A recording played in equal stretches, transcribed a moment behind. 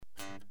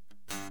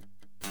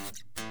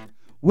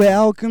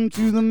Welcome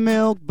to the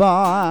milk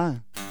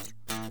bar.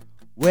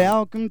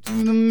 Welcome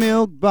to the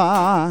milk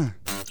bar.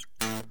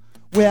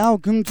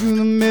 Welcome to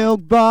the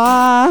milk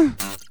bar.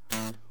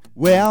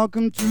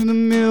 Welcome to the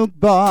milk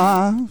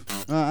bar.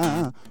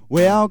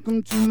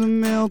 Welcome to the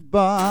milk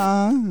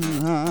bar.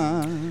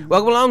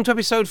 Welcome along to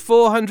episode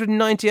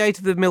 498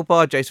 of the Milk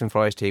Bar. Jason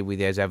Forrest here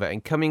with you as ever.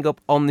 And coming up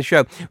on the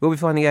show, we'll be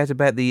finding out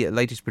about the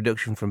latest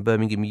production from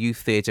Birmingham Youth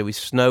Theatre with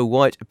Snow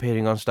White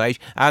appearing on stage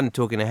and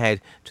talking ahead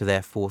to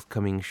their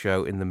forthcoming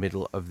show in the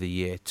middle of the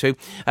year too.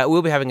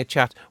 We'll be having a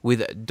chat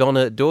with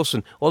Donna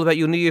Dawson all about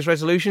your New Year's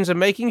resolutions and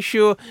making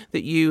sure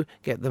that you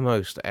get the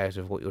most out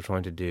of what you're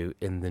trying to do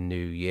in the new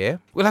year.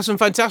 We'll have some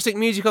fantastic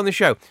music on the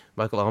show.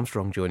 Michael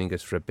Armstrong joining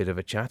us for a bit of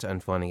a chat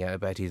and finding out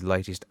about his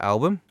latest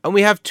album. And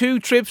we have 2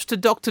 trips to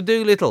Doctor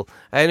Dolittle.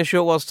 In a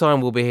short while's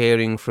time, we'll be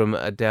hearing from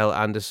Adèle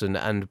Anderson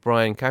and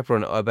Brian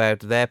Capron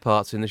about their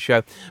parts in the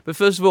show. But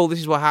first of all, this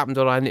is what happened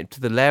when I nipped to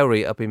the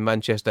Lowry up in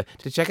Manchester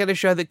to check out a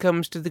show that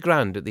comes to the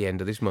Grand at the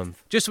end of this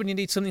month. Just when you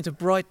need something to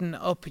brighten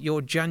up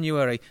your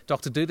January,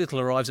 Doctor Dolittle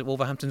arrives at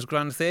Wolverhampton's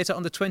Grand Theatre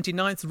on the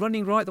 29th,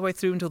 running right the way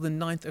through until the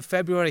 9th of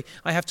February.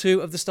 I have 2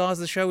 of the stars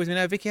of the show with me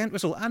now, Vicky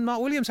Entwistle and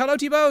Mark Williams. Hello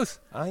to you both.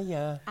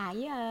 Hiya.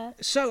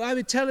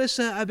 So, tell us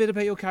a bit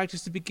about your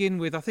characters to begin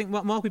with. I think,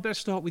 Mark, we'd better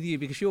start with you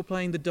because you're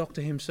playing the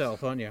Doctor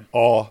himself, aren't you?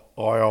 Oh,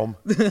 I am.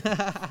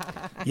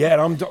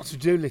 Yeah, I'm Doctor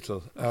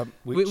Dolittle.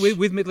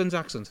 With Midlands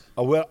accent?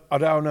 Oh, well, I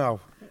don't know.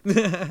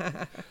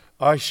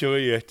 I sure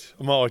yet.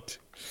 I might.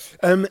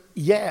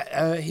 He's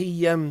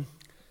a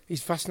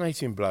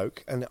fascinating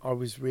bloke, and I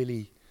was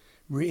really,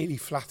 really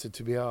flattered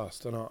to be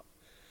asked. And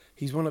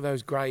he's one of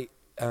those great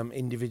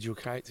individual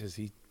characters.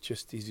 He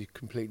just is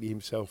completely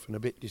himself and a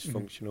bit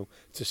dysfunctional,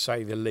 to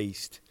say the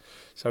least.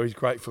 So he's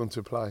great fun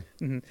to play.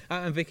 Mm-hmm.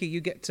 And Vicky,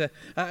 you get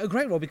a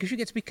great role because you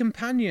get to be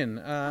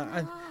companion,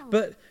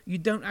 but you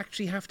don't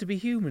actually have to be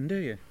human, do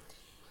you?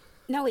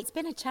 No, it's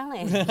been a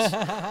challenge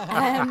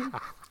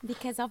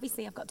because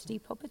obviously I've got to do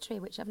puppetry,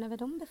 which I've never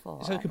done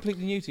before. So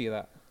completely new to you,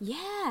 that?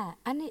 Yeah,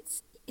 and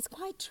it's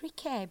quite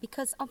tricky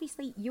because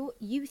obviously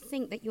you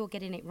think that you're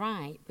getting it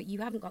right, but you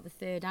haven't got the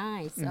third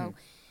eye, so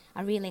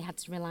I really had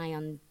to rely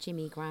on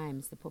Jimmy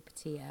Grimes, the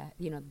puppeteer,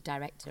 the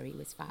director. He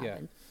was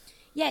fab.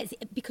 Yeah,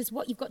 because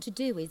what you've got to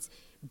do is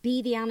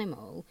be the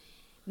animal,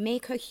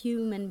 make her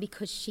human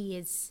because she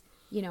is,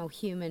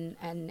 human,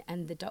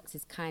 and the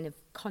Doctor's kind of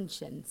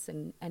conscience,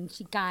 and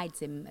she guides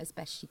him as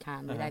best she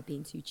can without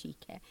being too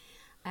cheeky.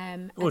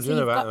 I don't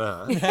know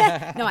about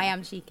that. No, I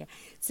am cheeky.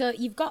 So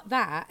you've got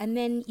that, and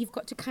then you've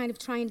got to kind of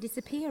try and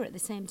disappear at the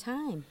same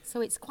time.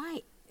 So it's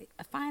quite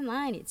a fine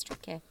line. It's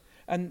tricky.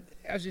 And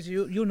as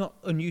you're not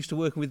unused to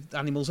working with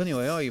animals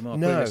anyway, are you, Mark?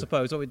 No. I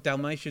suppose. Or with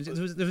Dalmatians.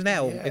 There was an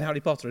owl in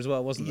Harry Potter as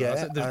well, wasn't there?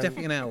 There was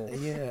definitely an owl.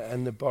 Yeah,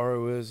 and the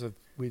borrowers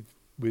with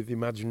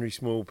imaginary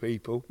small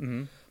people.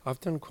 Mm-hmm. I've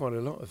done quite a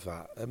lot of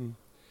that.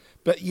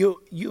 But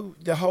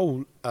the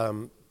whole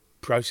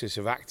process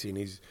of acting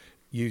is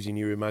using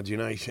your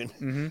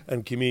imagination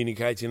and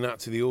communicating that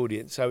to the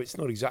audience. So it's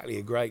not exactly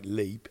a great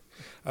leap.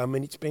 And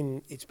it's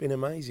been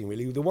amazing,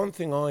 really. The one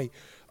thing I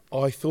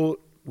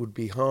thought would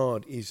be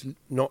hard is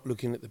not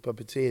looking at the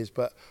puppeteers,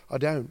 but I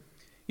don't.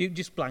 You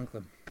just blank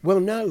them. Well,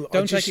 no.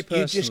 Don't take it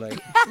personally.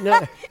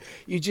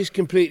 You just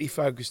completely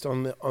focused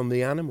on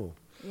the animal.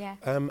 Yeah.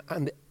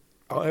 And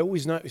I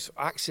always notice,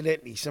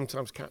 accidentally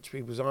sometimes catch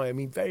people's eye. I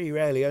mean, very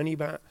rarely, only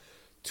about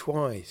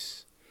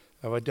twice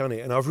have I done it,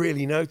 and I've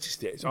really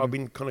noticed it. So I've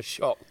been kind of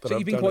shocked. So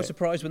you've been quite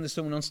surprised when there's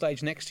someone on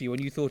stage next to you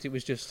and you thought it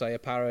was just, say, a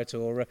parrot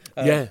or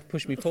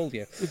push me, pull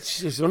you. It's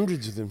just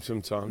hundreds of them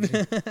sometimes.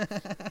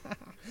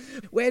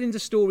 Where in the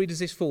story does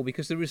this fall?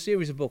 Because there were a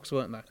series of books,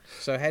 weren't there?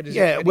 So how do you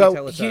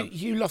tell us that?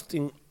 Hugh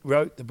Lofting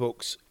wrote the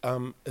books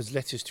as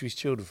letters to his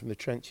children from the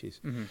trenches.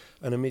 Mm-hmm.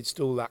 And amidst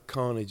all that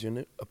carnage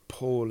and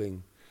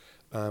appalling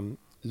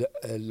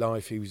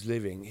life he was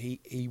living,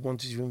 he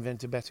wanted to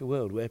invent a better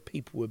world where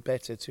people were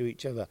better to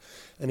each other.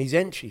 And his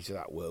entry to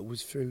that world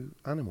was through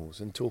animals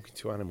and talking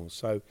to animals.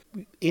 So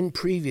in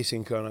previous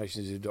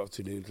incarnations of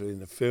Doctor Dolittle, in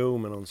the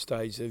film and on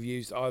stage, they've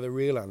used either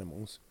real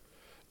animals,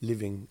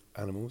 living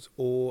animals,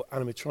 or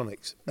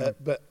animatronics.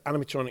 But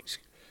animatronics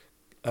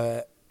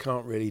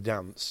can't really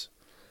dance.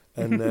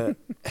 And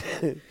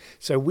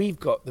so we've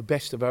got the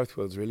best of both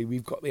worlds, really.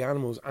 We've got the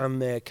animals and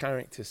their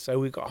characters. So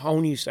we've got a whole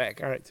new set of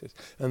characters.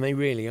 And they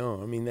really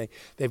are. I mean,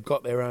 they've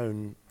got their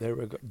own.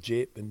 They've got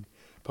Jip and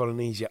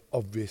Polynesia,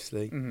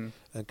 obviously,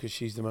 because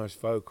she's the most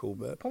vocal.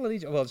 But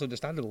Polynesia, well, it's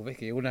understandable,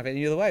 Vicky. You wouldn't have it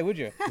any other way, would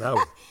you?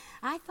 No.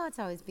 I thought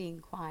I was being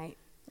quite,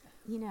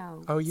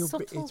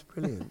 subtle. It's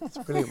brilliant. It's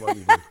brilliant what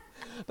you do.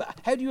 But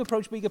how do you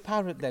approach being a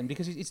parrot then?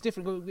 Because it's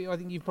different. I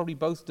think you've probably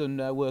both done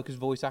work as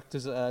voice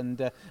actors,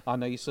 and I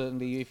know you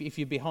certainly, if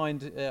you're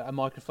behind a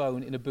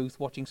microphone in a booth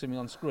watching something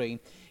on screen,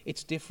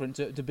 it's different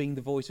to being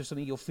the voice of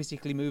something you're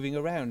physically moving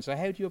around. So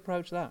how do you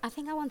approach that? I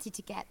think I wanted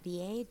to get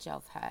the age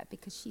of her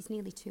because she's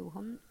nearly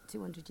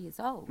 200 years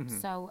old. Mm-hmm.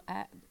 So,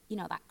 that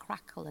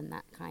crackle and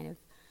that kind of,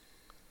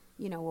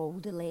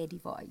 older lady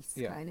voice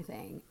kind of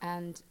thing.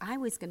 And I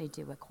was going to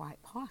do her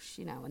quite posh,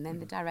 and then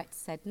the director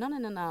said,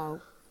 no,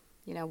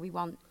 You know, we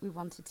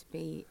wanted to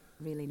be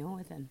really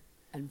northern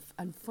and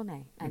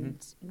funny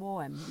and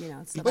warm. You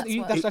know, so But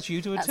that's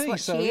you to a that's T. what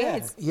So she yeah.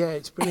 is. Yeah,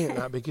 it's brilliant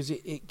that because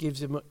it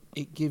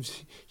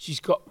gives she's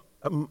got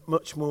a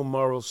much more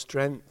moral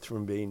strength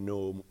from being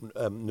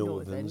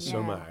northern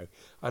somehow. Yeah.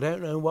 I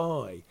don't know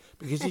why,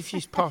 because if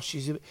she's posh,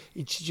 she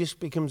just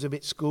becomes a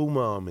bit school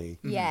marmy.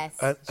 Yes,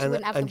 And- she and-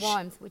 wouldn't have and the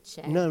warmth, would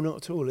she? No, not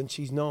at all. And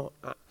she's not.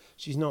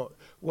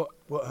 What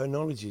her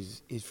knowledge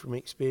is from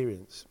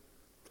experience.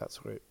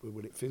 That's what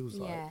it feels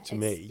like to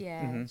me.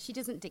 Yeah, she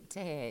doesn't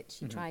dictate.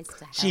 She tries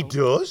to help. She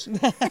does.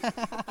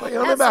 What are you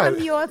on That's about?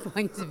 from your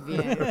point of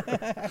view.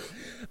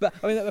 But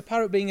I mean, a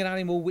parrot being an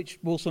animal which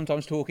will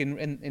sometimes talk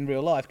in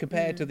real life,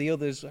 compared to the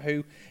others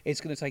who it's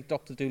going to take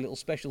Doctor Dolittle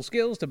special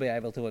skills to be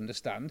able to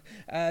understand,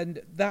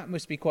 and that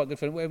must be quite good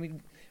fun. I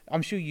mean,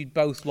 I'm sure you'd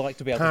both like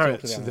to be able to talk to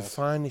Parrots the are the animals.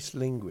 finest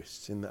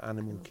linguists in the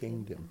animal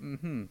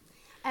kingdom.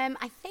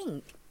 I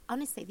think,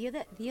 honestly,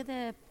 the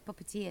other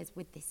puppeteers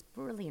with this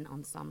brilliant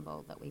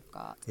ensemble that we've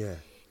got, Yeah.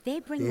 they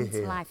bring them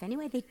to life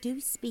anyway. They do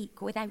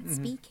speak without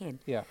speaking.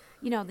 Yeah.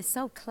 You know, they're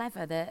so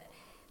clever that,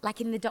 like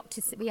in the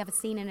doctor's, we have a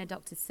scene in a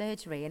doctor's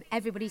surgery and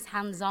everybody's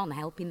hands-on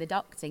helping the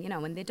doctor, you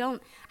know, and they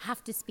don't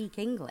have to speak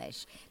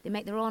English. They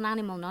make their own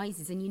animal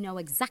noises and you know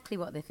exactly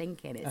what they're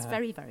thinking. It's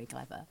very, very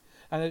clever.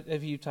 And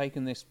have you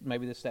taken this,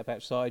 maybe the step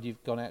outside,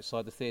 you've gone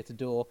outside the theatre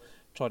door,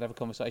 tried to have a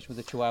conversation with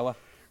the Chihuahua?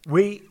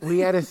 We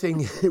had a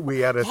thing tell 'em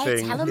in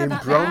about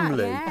that,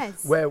 Bromley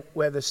yes.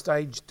 where the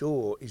stage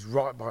door is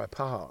right by a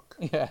park,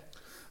 Yeah.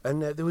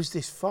 and there was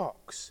this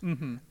fox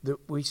that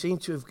we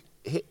seemed to have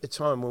hit the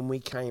time when we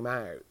came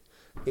out.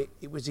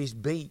 It was his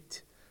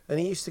beat, and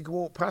he used to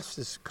walk past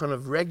us kind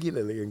of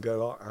regularly and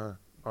go like,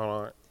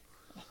 all right.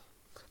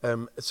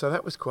 So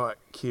that was quite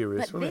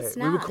curious, But wasn't this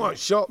it? We were night- quite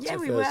shocked Yeah, at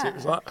we first. were. It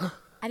was like,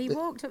 And he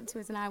walked up to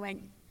us and I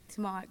went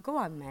to Mark, go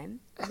on then.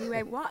 And he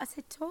went, what? I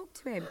said, talk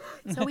to him.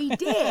 So he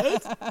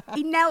did.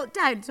 He knelt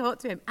down,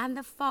 talked to him. And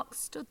the fox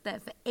stood there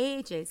for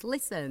ages,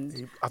 listened.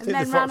 I and think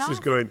then the ran fox was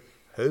off. going,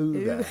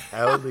 who the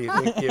hell do you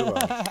think you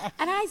are?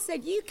 And I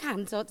said, you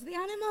can talk to the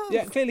animals.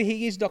 Yeah, clearly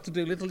he is Dr.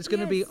 Dolittle. It's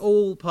going to be Yes.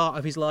 all part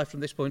of his life from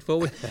this point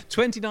forward.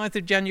 29th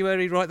of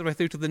January, right the way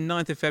through to the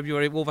 9th of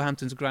February,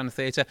 Wolverhampton's Grand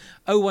Theatre.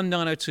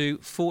 01902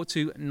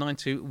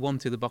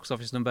 429212, the box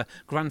office number,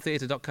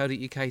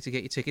 grandtheatre.co.uk to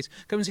get your tickets.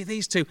 Come and see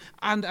these two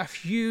and a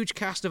huge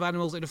cast of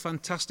animals in a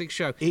fantastic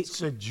show.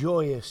 It's a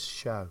joyous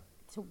show.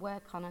 To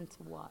work on and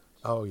to watch.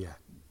 Oh, yeah.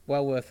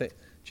 Well worth it.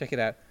 Check it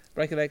out.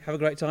 Break a leg, have a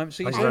great time.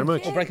 See you Thank you soon. very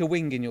much. Or break a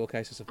wing in your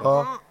case, I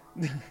suppose. Oh,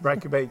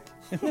 break a beak.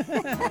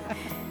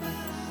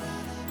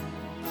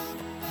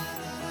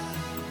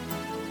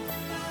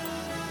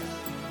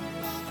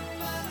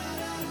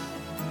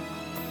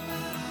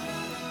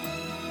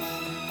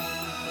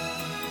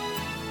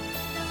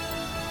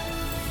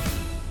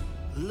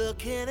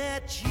 Looking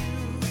at you,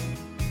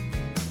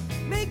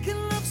 making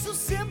love so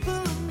simple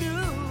and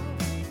new.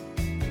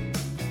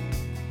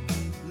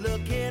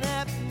 Looking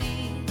at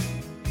me,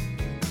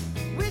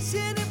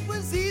 wishing it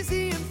was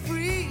easy and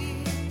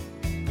free.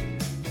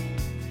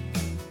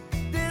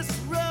 This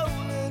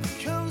roller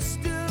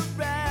coaster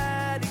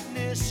ride,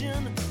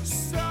 ignition,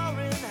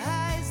 soaring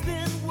highs,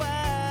 then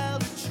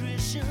wild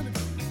attrition,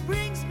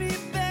 brings me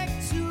back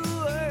to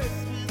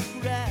earth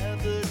with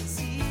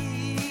gravity.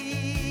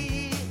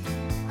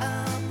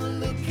 I'm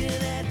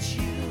looking at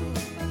you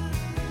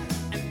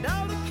and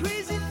all the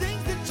crazy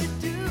things that you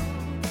do.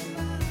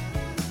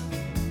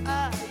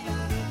 Are you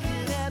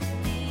looking at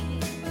me?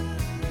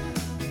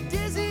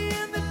 Dizzy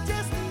in the desert.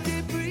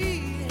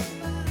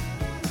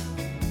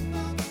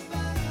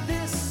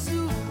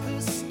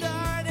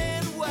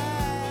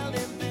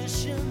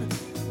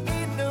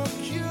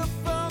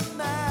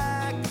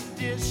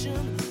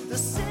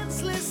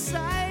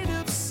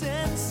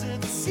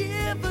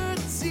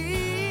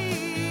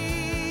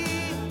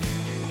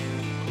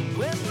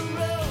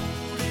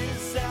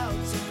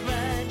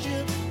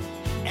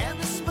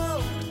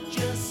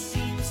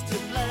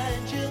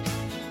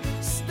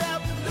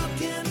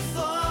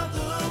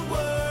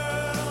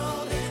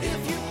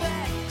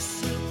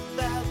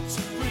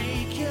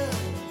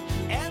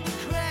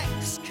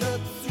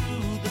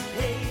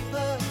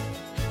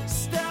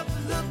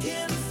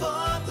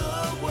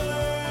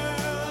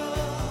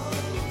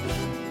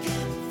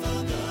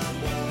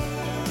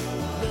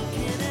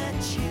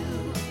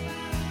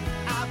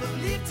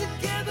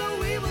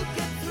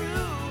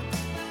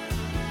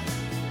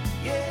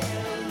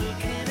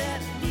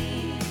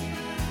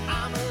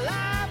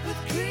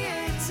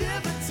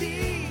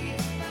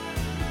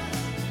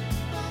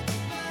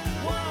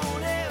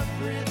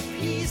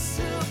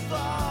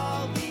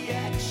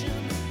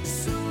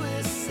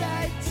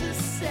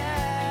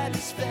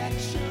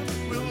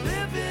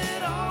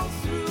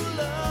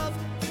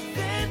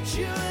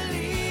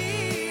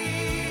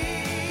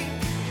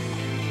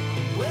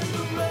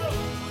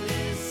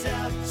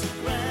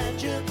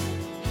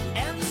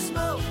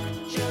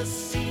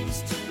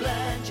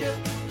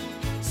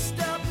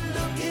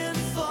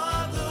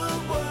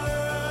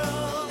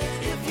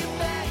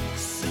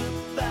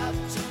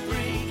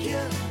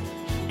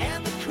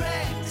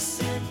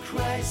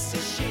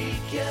 crisis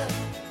shake you.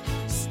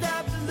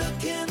 Stop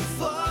looking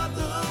for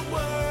the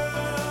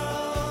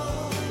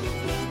world.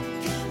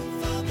 Looking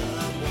for the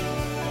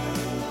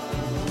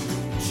world.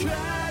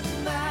 Tried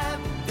my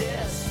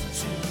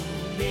best to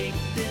make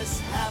this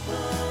happen.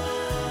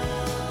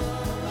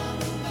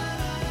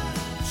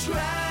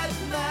 Tried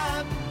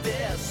my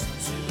best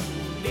to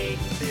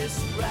make this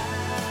right.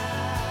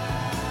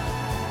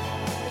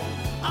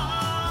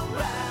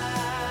 Alright.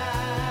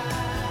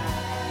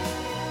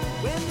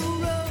 When the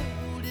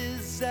road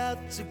is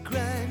out to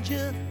grind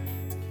you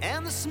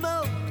and the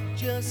smoke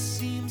just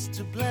seems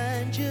to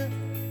blind you,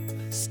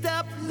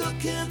 stop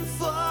looking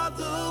for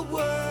the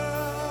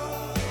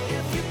world.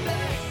 If your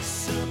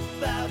back's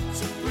about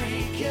to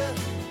break you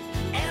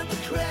and the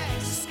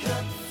cracks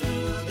cut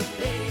through the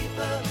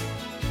paper,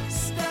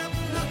 stop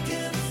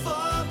looking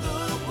for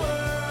the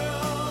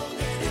world.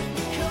 If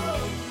the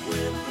cold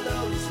wind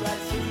blows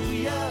right through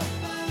you,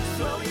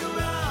 throw your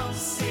arms,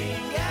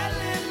 sing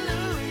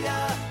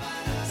hallelujah.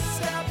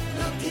 Stop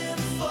looking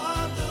for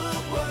the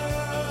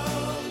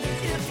world.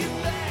 If your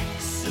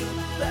back's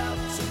about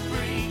to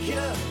break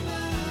you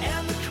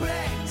and the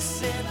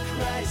cracks and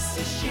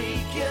crisis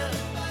shake you,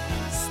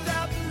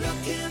 stop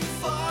looking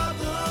for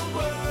the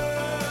world.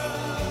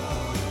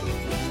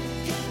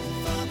 Looking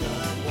for the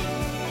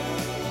world.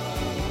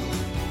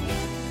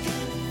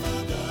 Looking for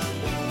the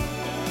world.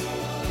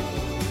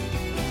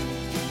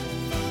 Looking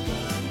for the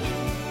world.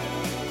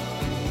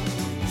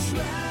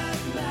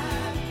 Tried my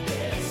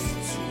best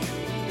to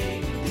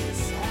make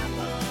this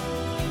happen.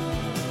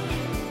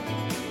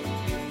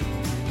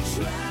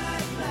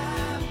 Tried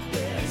my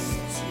best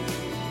to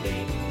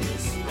make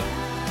this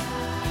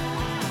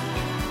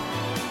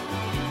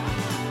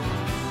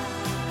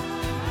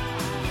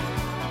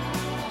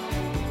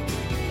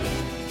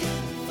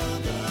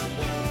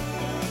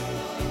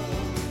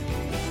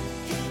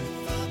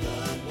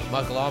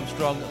Michael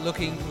Armstrong,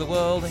 Looking for the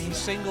World, his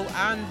single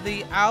and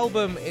the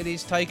album it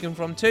is taken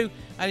from too.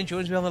 And he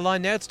joins me on the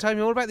line now to tell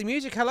me all about the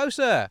music. Hello,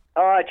 sir.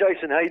 Hi,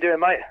 Jason. How you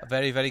doing, mate?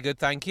 Very, very good,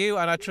 thank you.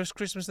 And I trust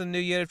Christmas and New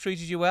Year have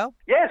treated you well?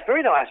 Yes,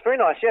 very nice, very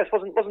nice. Yes,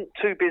 wasn't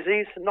too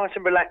busy, nice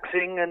and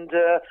relaxing, and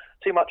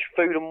too much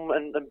food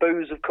and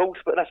booze, of course.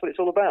 But that's what it's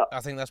all about. I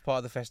think that's part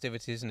of the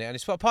festivity, isn't it? And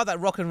it's part of that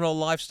rock and roll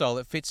lifestyle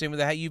that fits in with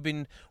how you've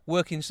been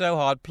working so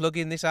hard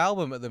plugging this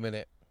album at the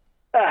minute.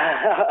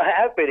 I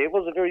have been. It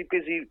was a very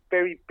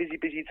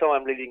busy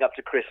time leading up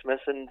to Christmas,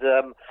 and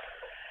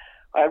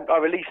I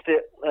released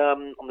it.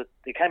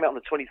 It came out on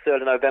the 23rd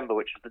of November,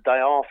 which was the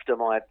day after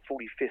my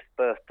 45th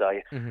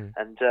birthday. Mm-hmm.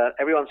 And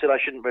everyone said I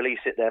shouldn't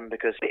release it then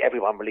because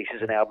everyone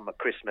releases an album at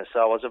Christmas. So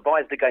I was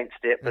advised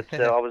against it, but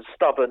I was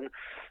stubborn.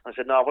 I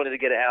said no, I wanted to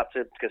get it out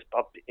because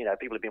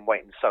people have been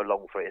waiting so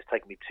long for it. It's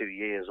taken me 2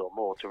 years or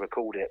more to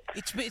record it.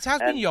 It has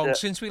been young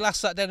since we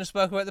last sat down and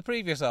spoke about the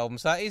previous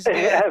albums. That is,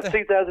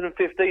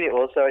 2015 it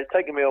was. So it's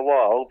taken me a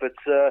while, but.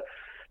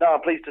 No,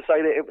 I'm pleased to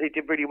say that it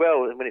did really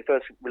well when it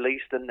first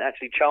released and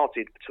actually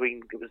charted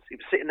between. It was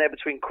sitting there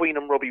between Queen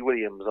and Robbie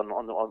Williams on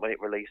when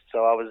it released.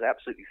 So I was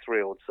absolutely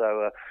thrilled.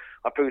 So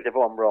I proved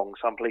everyone wrong.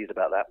 So I'm pleased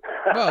about that.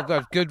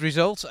 Well, good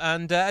results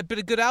and a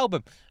good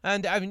album.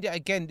 And I mean,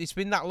 again, it's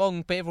been that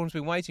long, but everyone's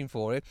been waiting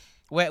for it.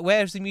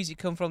 Where's the music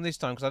come from this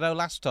time? Because I know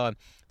last time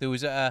there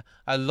was a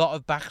lot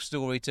of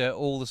backstory to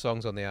all the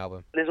songs on the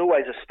album. There's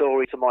always a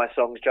story to my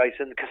songs,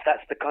 Jason, because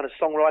that's the kind of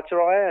songwriter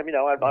I am.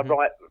 I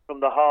write from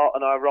the heart,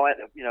 and I write,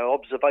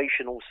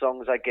 observational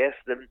songs, I guess.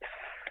 And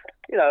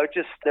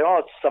just there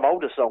are some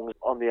older songs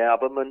on the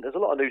album, and there's a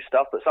lot of new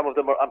stuff. But some of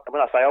them are,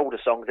 when I say older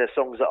songs, they're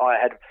songs that I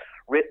had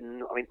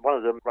written. I mean, one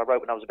of them I wrote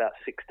when I was about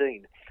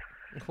 16.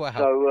 Wow.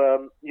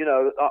 So,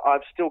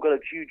 I've still got a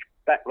huge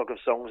backlog of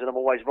songs, and I'm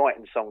always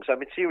writing songs. So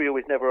material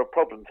is never a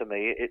problem for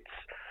me.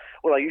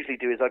 What I usually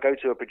do is I go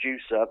to a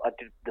producer. I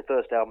did the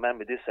first album and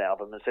with this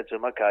album and said to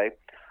him, okay,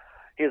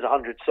 here's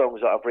 100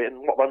 songs that I've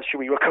written. What ones should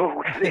we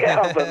record for the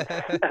album?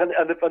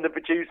 and the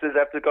producers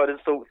have to kind of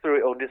sort through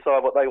it all and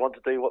decide what they want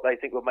to do, what they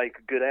think will make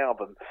a good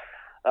album.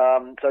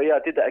 So,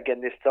 I did that again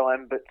this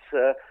time, but...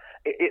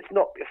 it's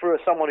not, for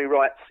someone who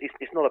writes,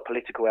 it's not a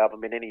political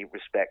album in any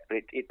respect, but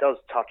it does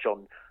touch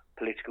on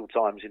political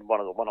times in one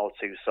or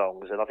two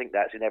songs, and I think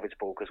that's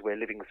inevitable because we're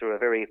living through a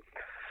very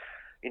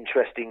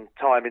interesting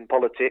time in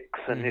politics,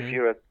 and if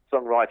you're a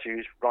songwriter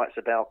who writes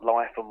about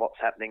life and what's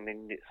happening,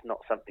 then it's not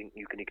something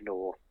you can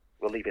ignore.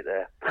 We'll leave it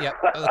there. Yeah,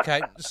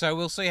 okay. So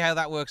we'll see how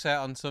that works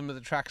out on some of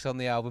the tracks on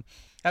the album.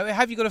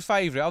 Have you got a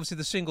favourite? Obviously,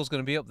 the single's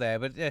going to be up there,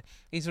 but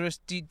is there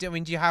do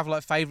you have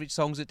like favourite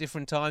songs at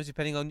different times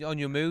depending on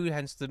your mood?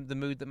 Hence the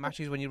mood that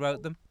matches when you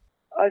wrote them.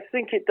 I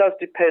think it does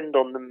depend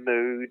on the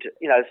mood.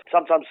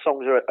 Sometimes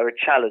songs are a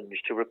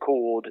challenge to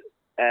record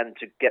and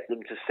to get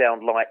them to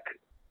sound like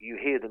you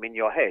hear them in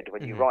your head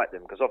when you write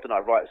them. Because often I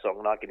write a song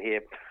and I can hear,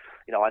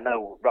 I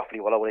know roughly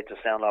what I want it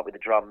to sound like with the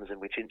drums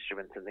and which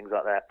instruments and things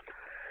like that.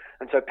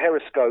 And so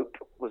Periscope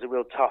was a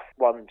real tough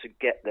one to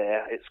get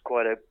there. It's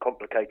quite a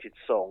complicated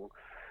song.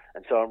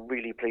 And so I'm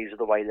really pleased with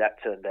the way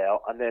that turned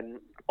out. And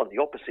then on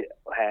the opposite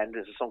hand,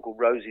 there's a song called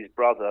Rosie's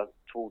Brother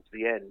towards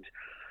the end,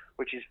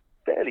 which is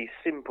fairly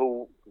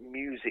simple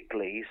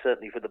musically,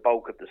 certainly for the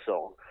bulk of the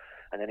song.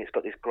 And then it's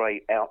got this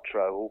great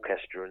outro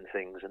orchestra and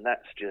things, and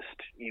that's just,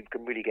 you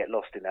can really get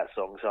lost in that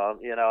song. So,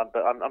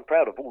 but I'm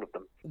proud of all of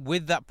them.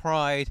 With that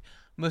pride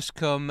must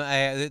come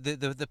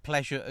the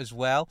pleasure as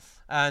well.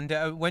 And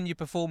when you're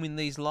performing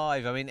these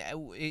live, I mean,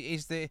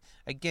 is it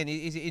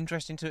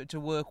interesting to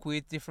work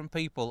with different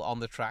people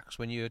on the tracks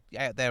when you're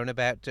out there and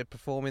about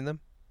performing them?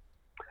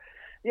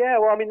 Yeah,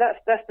 well, I mean,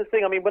 that's the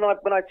thing. I mean, when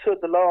I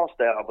toured the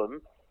last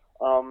album,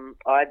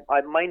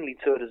 I mainly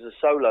toured as a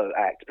solo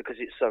act because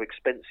it's so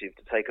expensive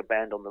to take a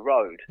band on the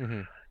road,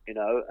 mm-hmm.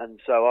 And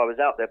so I was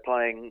out there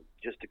playing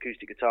just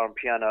acoustic guitar and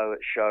piano at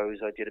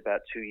shows. I did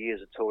about 2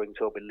 years of touring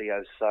tour with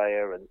Leo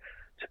Sayer and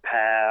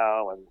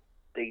Tapao and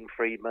Dean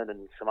Friedman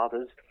and some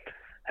others.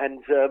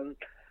 And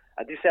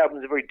this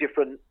album's a very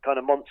different kind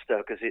of monster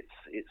because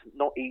it's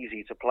not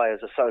easy to play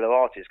as a solo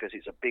artist because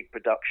it's a big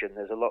production.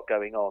 There's a lot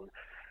going on.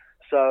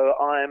 So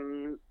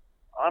I'm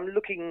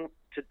looking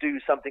to do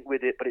something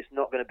with it, but it's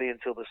not going to be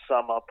until the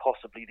summer,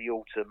 possibly the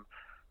autumn,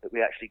 that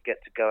we actually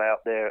get to go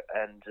out there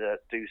and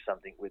do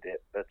something with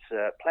it. But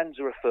plans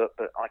are afoot,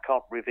 but I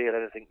can't reveal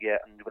anything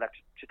yet, and we'll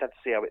just have to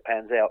see how it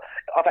pans out.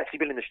 I've actually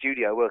been in the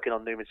studio working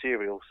on new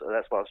material, so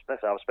that's how I've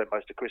spent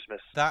most of Christmas.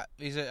 That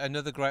is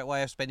another great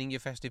way of spending your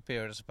festive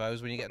period, I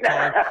suppose, when you get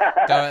time,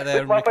 go out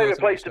there. It's my favourite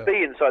place to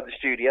be, inside the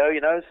studio,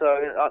 So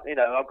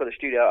I've got a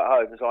studio at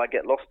home, so I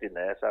get lost in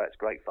there, so it's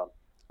great fun.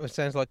 It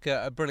sounds like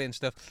brilliant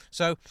stuff.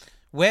 So,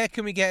 where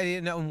can we get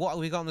it, and what have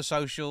we got on the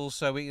socials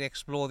so we can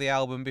explore the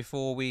album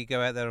before we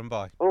go out there and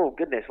buy? Oh,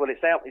 goodness. Well,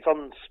 it's out. It's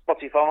on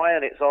Spotify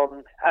and it's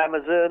on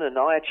Amazon and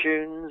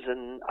iTunes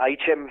and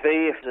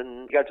HMV.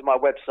 And go to my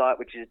website,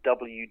 which is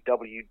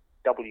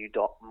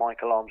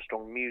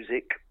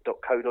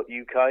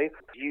www.michaelarmstrongmusic.co.uk.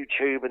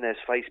 YouTube, and there's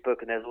Facebook,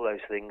 and there's all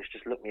those things.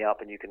 Just look me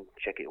up and you can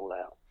check it all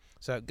out.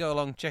 So go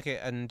along, check it,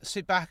 and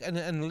sit back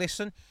and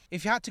listen.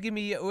 If you had to give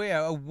me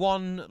a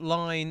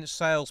one-line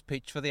sales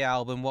pitch for the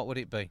album, what would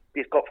it be?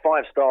 It's got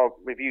 5-star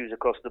reviews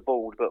across the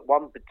board, but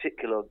one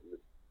particular,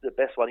 the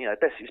best one,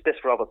 it's best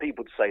for other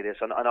people to say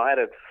this, and I had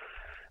a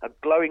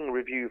glowing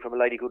review from a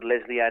lady called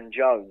Leslie Ann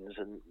Jones,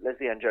 and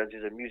Leslie Ann Jones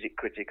is a music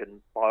critic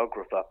and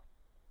biographer.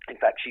 In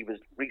fact, she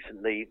was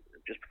recently,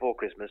 just before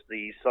Christmas,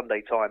 the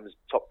Sunday Times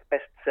top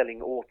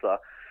best-selling author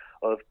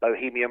of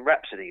Bohemian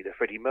Rhapsody, the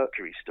Freddie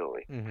Mercury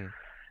story. Mm-hmm.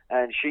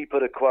 And she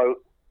put a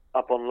quote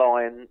up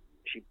online.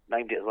 She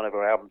named it as one of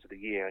her albums of the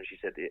year, and she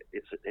said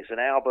it's an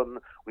album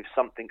with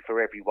something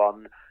for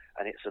everyone,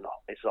 and it's a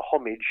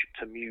homage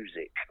to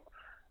music.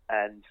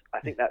 And I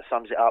think that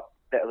sums it up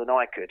better than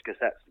I could, because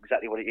that's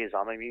exactly what it is.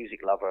 I'm a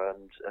music lover,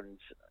 and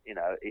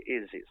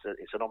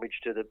it's an homage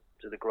to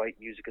the great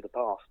music of the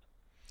past.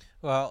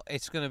 Well,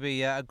 it's going to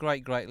be a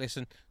great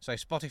listen. So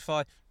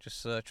Spotify, just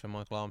search for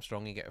Michael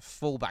Armstrong. You get a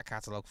full back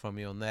catalogue from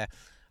me on there.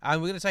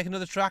 And we're going to take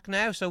another track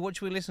now. So what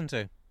should we listen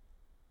to?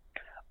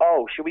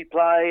 Oh, should we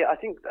play? I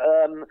think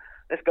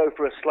let's go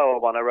for a slower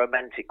one, a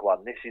romantic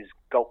one.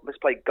 Let's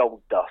play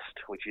Gold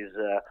Dust, which is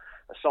a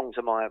song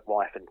to my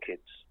wife and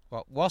kids.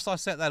 Well, whilst I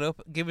set that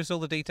up, give us all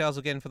the details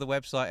again for the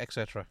website,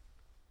 etc.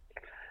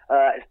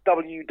 It's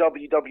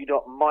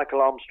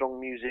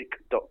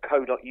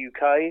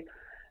www.michaelarmstrongmusic.co.uk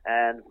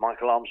and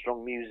Michael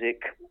Armstrong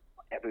Music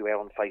everywhere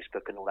on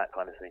Facebook and all that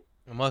kind of thing.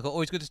 Well, Michael,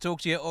 always good to talk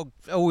to you.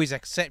 Always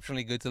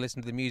exceptionally good to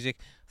listen to the music.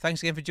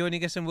 Thanks again for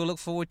joining us, and we'll look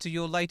forward to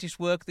your latest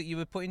work that you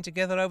were putting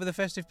together over the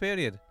festive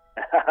period.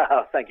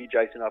 Thank you,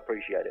 Jason. I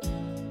appreciate it.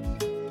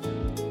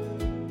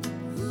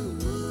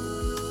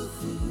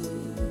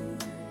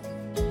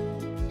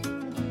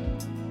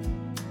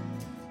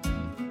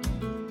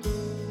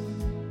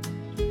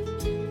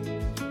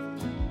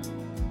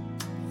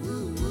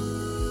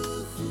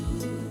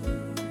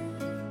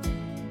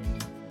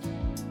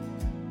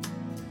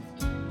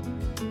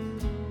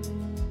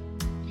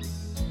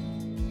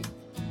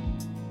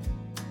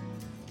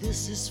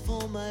 This is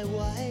for my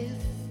wife,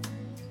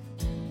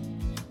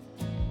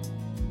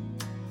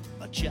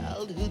 my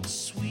childhood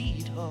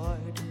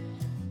sweetheart.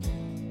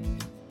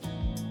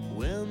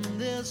 When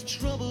there's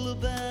trouble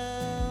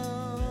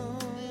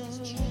about,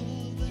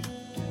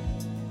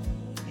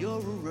 you're a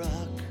rock.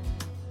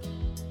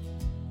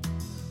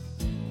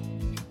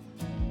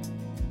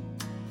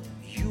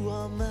 You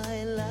are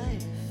my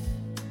life,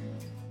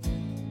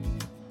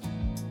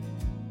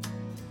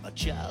 my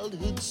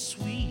childhood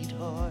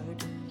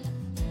sweetheart.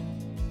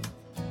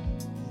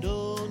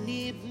 No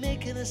need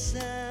making a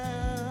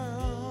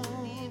sound.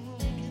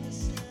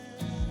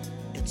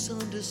 It's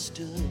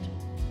understood.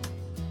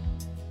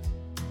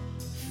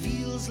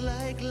 Feels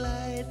like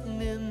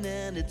lightning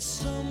and it's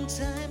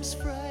sometimes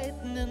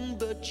frightening,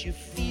 but you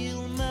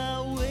feel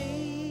my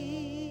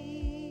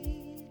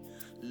way.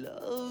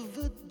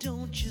 Lover,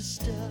 don't you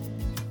stop.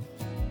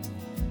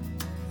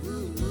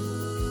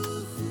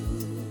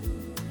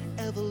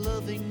 Ever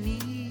loving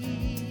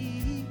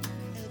me.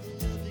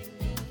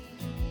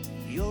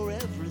 You're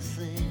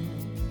everything.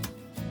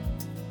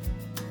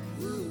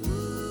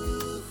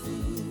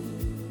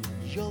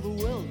 You're the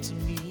world to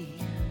me.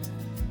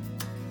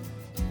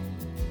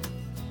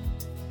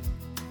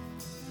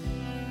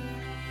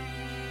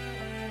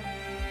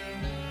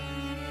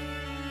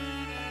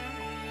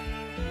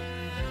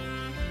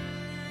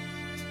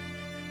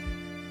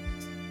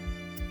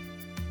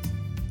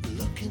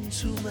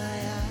 into my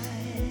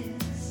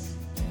eyes.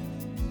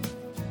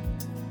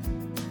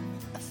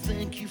 I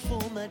thank you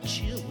for my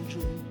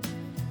children.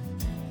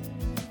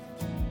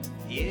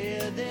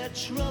 Yeah, they're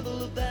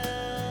trouble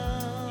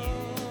about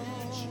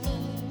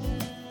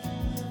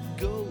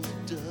gold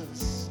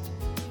dust.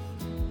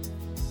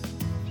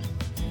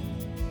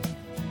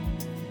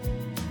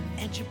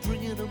 And you're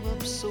bringing them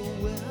up so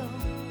well.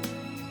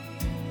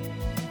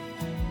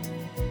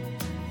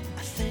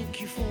 I thank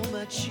you for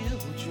my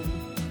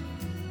children.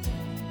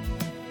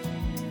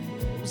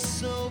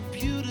 So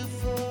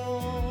beautiful,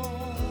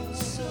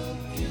 so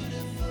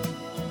beautiful,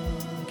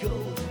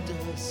 gold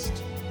dust.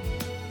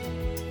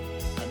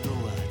 I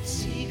know I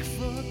take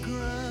for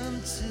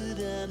granted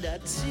and I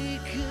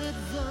take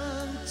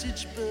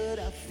advantage, but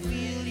I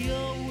feel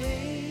your way.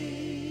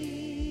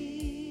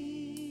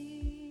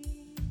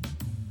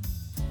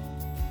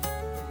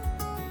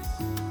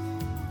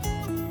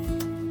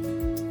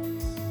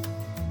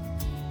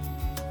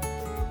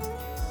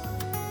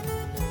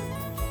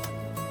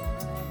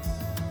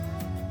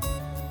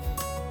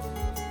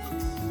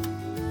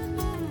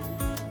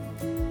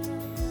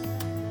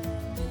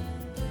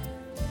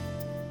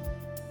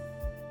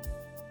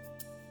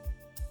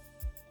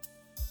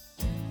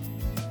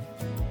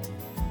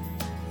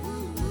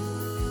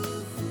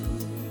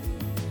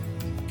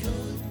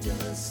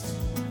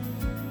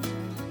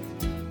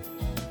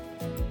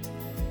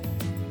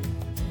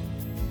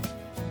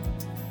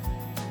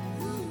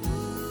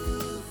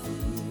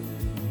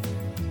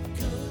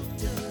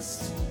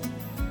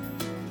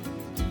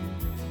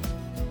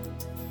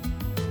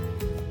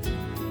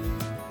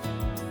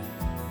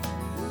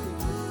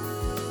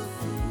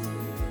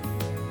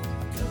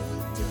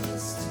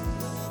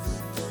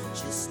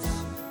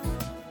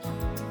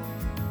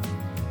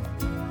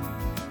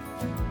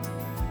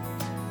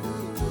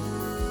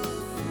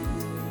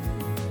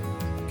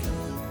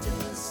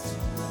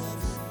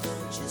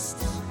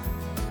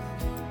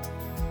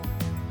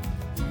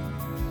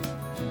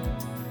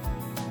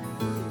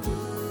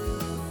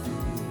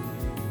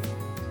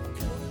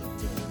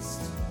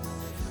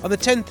 On the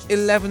 10th,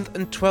 11th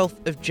and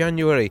 12th of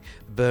January,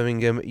 the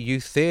Birmingham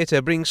Youth Theatre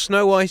brings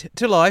Snow White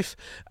to life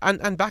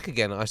and back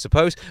again, I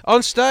suppose,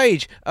 on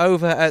stage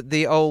over at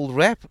the Old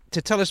Rep.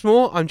 To tell us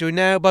more, I'm joined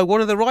now by one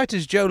of the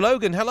writers, Joe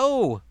Logan.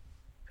 Hello.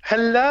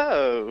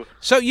 Hello.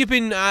 So you've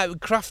been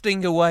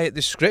crafting away at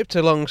the script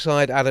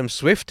alongside Adam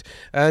Swift,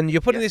 and you're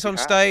putting this on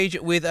stage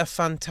with a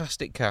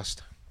fantastic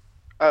cast.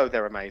 Oh,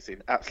 they're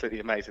amazing. Absolutely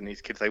amazing.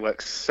 These kids, they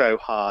work so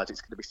hard. It's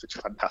going to be such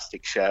a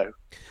fantastic show.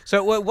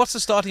 So what's the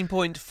starting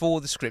point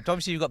for the script?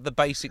 Obviously, you've got the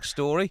basic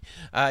story.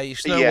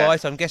 Snow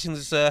White, I'm guessing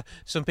there's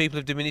some people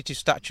of diminutive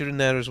stature in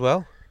there as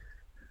well.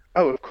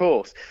 Oh, of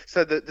course.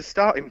 So the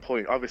starting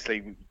point,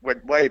 obviously,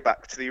 went way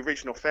back to the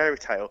original fairy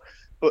tale.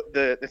 But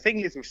the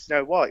thing is with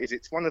Snow White is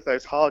it's one of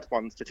those hard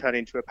ones to turn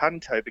into a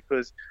panto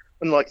because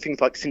unlike things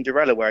like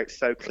Cinderella, where it's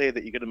so clear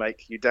that you're going to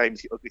make your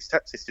dames your ugly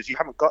stepsisters, you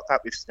haven't got that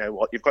with Snow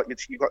White. You've got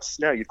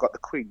Snow, you've got the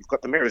Queen, you've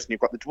got the mirrors, and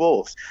you've got the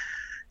dwarfs.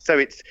 So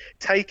it's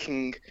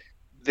taking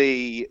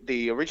the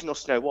original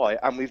Snow White,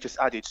 and we've just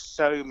added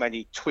so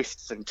many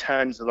twists and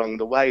turns along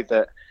the way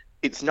that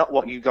it's not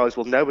what you guys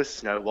will know as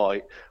Snow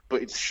White,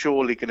 but it's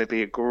surely going to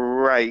be a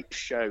great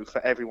show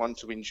for everyone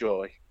to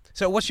enjoy.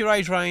 So what's your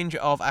age range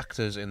of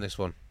actors in this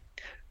one?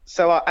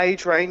 So our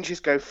age ranges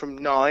go from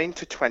 9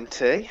 to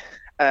 20.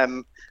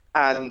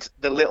 And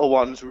the little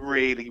ones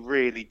really,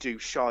 really do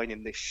shine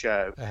in this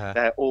show.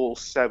 They're all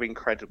so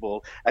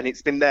incredible. And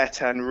it's been their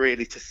turn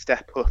really to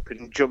step up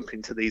and jump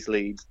into these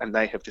leads. And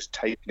they have just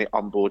taken it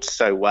on board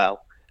so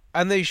well.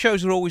 And the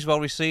shows are always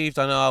well received.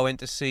 I know I went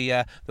to see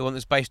the one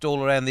that's based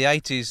all around the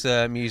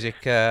 80s music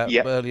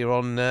earlier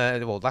on,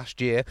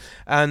 last year.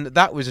 And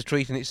that was a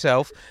treat in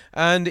itself.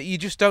 And you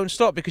just don't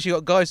stop because you've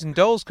got Guys and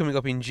Dolls coming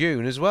up in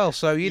June as well.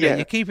 So,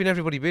 you're keeping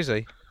everybody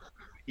busy.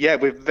 Yeah,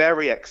 we're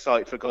very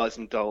excited for Guys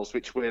and Dolls,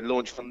 which we're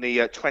launched on the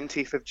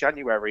 20th of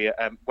January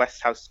at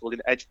West House School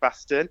in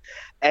Edgbaston.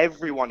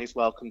 Everyone is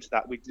welcome to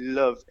that. We'd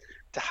love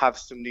to have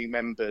some new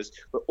members.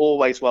 We're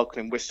always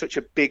welcoming. We're such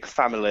a big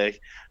family,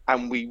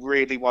 and we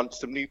really want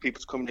some new people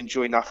to come and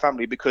join our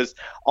family because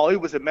I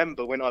was a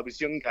member when I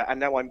was younger, and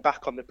now I'm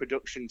back on the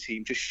production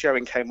team, just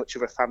showing how much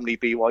of a family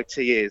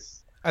BYT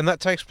is. And that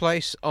takes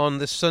place on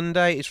the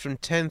Sunday. It's from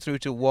 10 through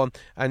to 1,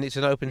 and it's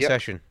an open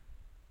session.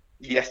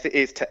 Yes, it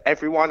is to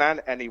everyone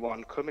and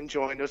anyone. Come and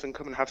join us and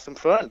come and have some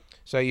fun.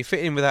 So you fit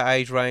in with that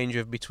age range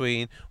of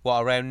between,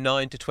 around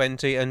 9 to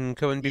 20 and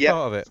come and be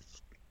part of it?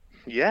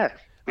 Yeah.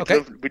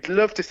 We'd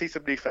love to see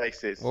some new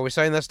faces. Well, we're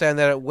saying that's down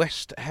there at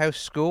West House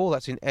School.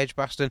 That's in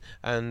Edgbaston.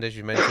 And as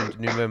you mentioned,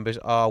 new members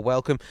are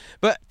welcome.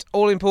 But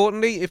all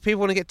importantly, if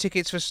people want to get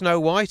tickets for Snow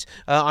White,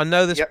 I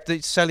know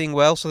it's selling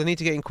well, so they need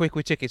to get in quick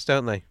with tickets,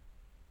 don't they?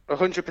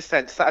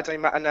 100%. Saturday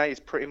matinee is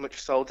pretty much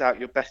sold out.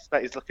 Your best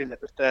bet is looking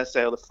at the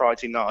Thursday or the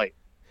Friday night.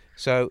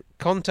 So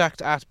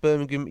contact at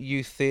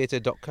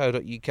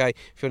birminghamyouththeatre.co.uk if you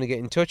want to get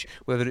in touch,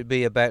 whether it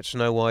be about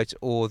Snow White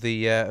or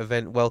the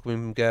event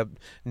welcoming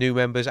new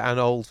members and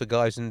old for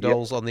Guys and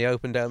Dolls on the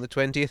Open down the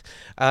 20th.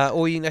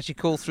 Or you can actually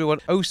call through on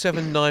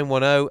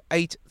 07910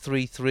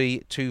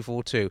 833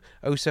 242.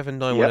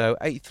 07910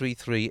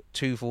 833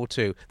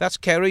 242. That's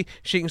Kerry.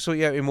 She can sort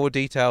you out in more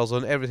details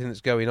on everything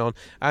that's going on.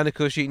 And of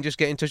course, you can just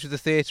get in touch with the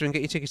theatre and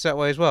get your tickets that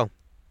way as well.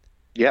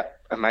 Yeah,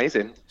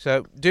 amazing.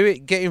 So do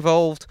it, get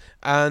involved,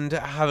 and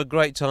have a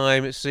great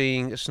time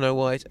seeing Snow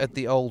White at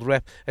the Old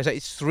Rep. As I say,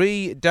 it's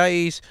 3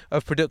 days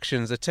of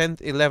productions, the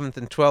 10th, 11th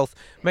and 12th.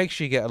 Make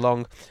sure you get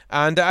along.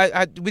 And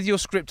with your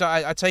script,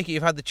 I take it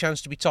you've had the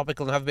chance to be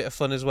topical and have a bit of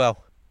fun as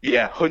well.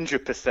 Yeah,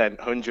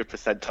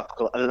 100%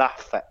 topical. A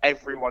laugh for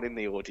everyone in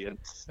the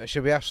audience. It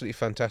should be absolutely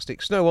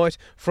fantastic. Snow White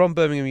from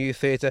Birmingham Youth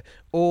Theatre,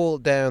 all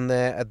down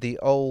there at the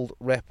Old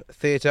Rep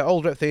Theatre,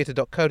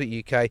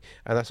 oldreptheatre.co.uk,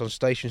 and that's on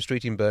Station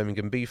Street in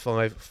Birmingham,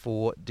 B5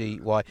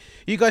 4DY.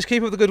 You guys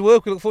keep up the good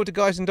work. We look forward to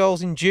Guys and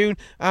Dolls in June,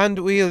 and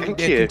we'll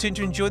continue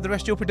to enjoy the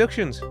rest of your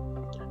productions.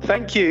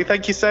 Thank you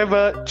so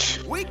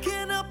much.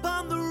 Waking up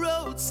on the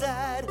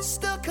roadside,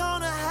 stuck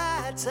on a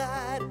high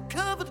tide,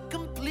 covered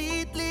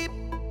completely.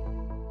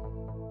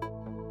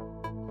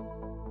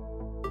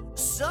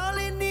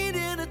 Sorely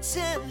needing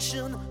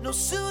attention, no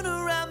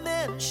sooner I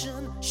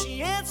mentioned,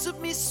 she answered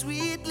me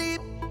sweetly.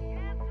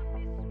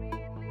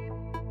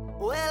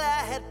 Well,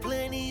 I had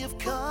plenty of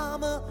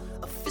karma,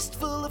 a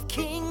fistful of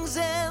kings,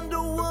 and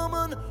a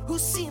woman who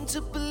seemed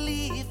to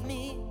believe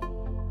me.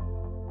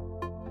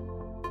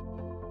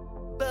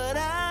 But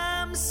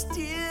I'm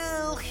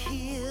still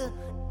here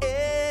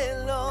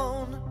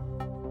alone,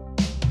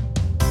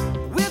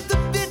 with the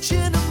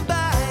bitching and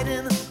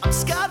biting. I'm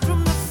scarred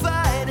from the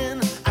fighting.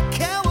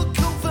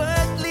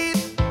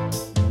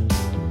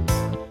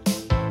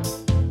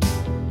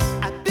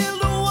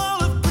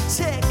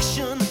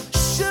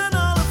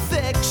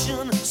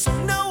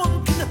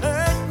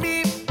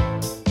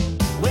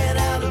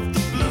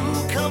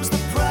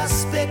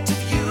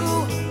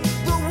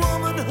 The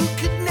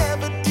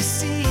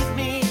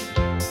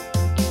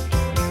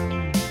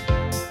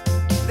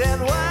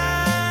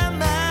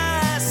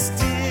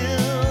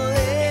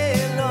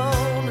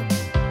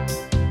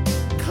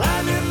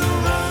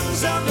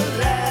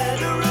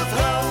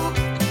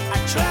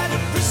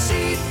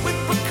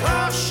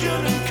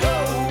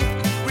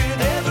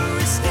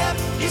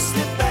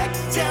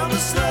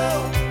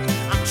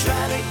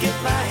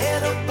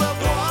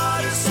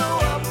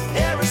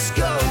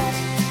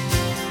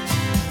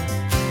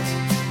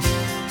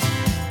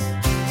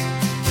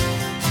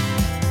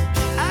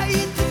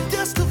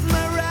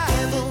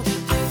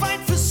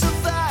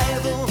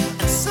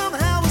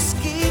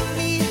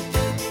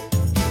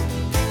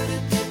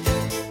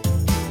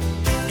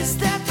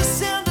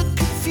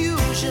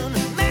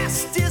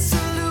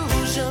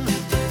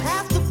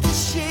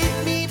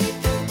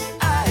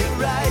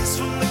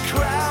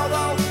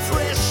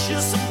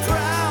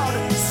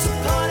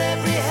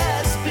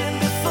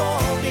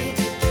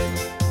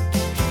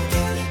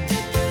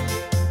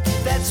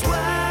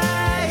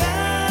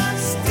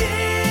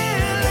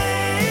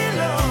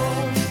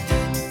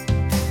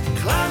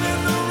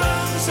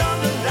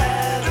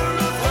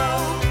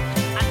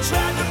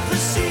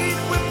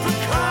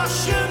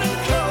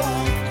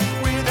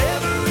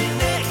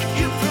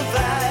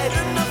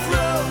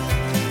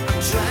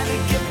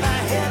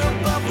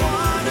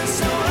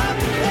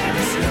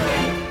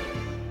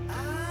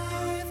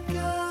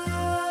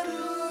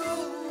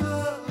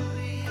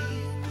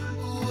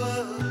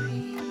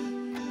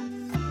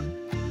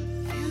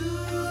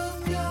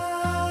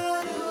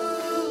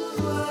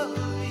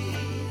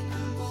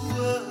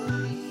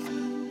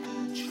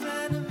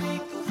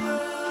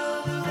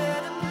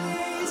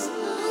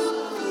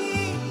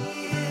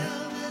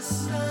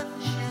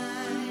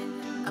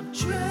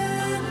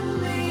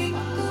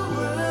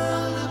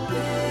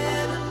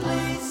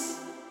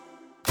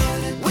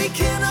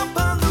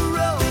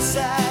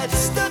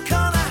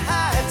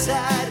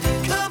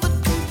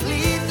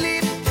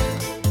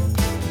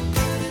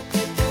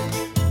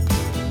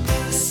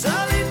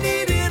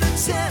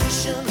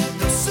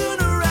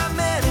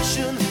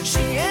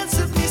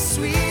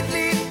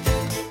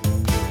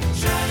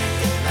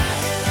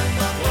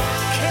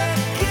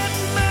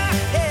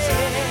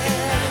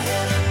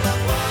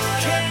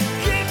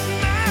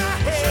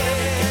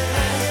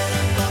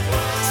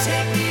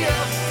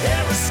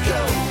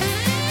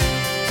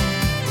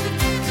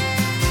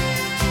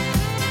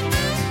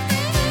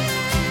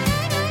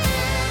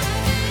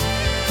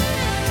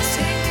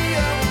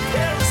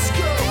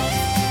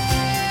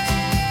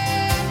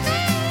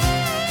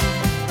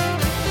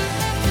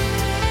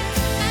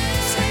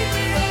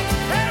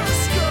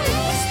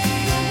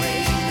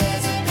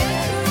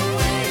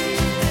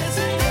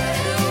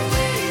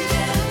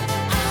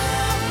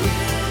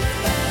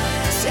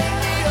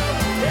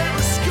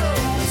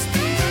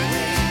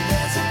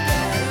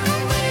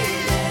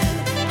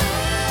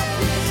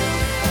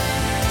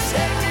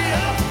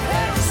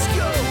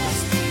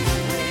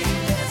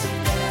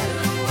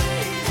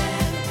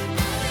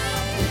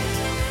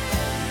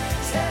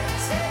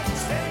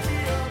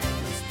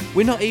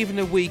We're not even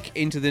a week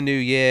into the new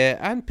year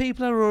and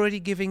people are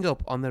already giving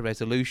up on their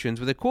resolutions,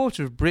 with a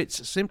quarter of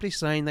Brits simply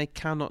saying they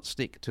cannot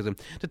stick to them.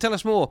 To tell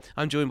us more,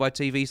 I'm joined by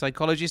TV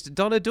psychologist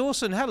Donna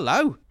Dawson.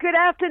 Hello. Good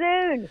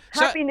afternoon.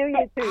 Happy New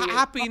Year to you.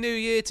 Happy New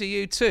Year to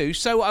you too.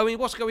 So, I mean,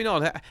 what's going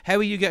on? How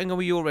are you getting on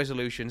with your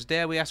resolutions?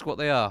 Dare we ask what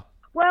they are?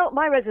 Well,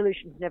 my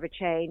resolutions never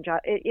change.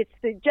 It's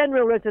the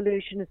general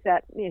resolutions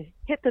that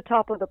hit the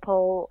top of the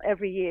pole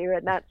every year,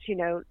 and that's,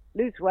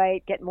 lose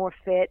weight, get more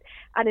fit.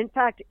 And in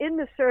fact, in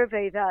the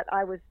survey that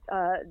I was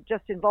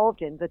just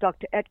involved in, the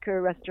Dr.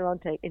 Edgar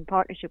Restaurante, in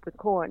partnership with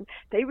Crohn,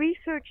 they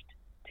researched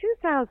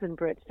 2,000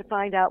 Brits to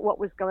find out what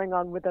was going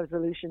on with those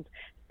resolutions.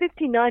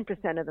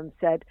 59% of them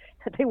said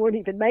that they weren't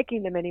even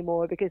making them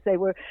anymore because they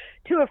were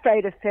too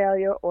afraid of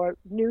failure or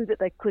knew that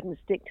they couldn't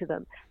stick to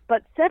them.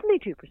 But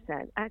 72%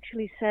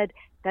 actually said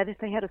that if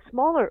they had a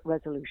smaller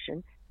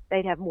resolution,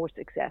 they'd have more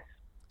success.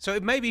 So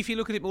maybe if you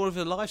look at it more of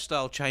a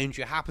lifestyle change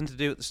you happen to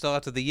do at the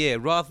start of the year,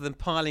 rather than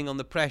piling on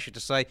the pressure to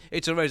say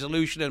it's a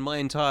resolution and my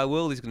entire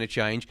world is going to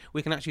change,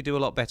 we can actually do a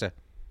lot better.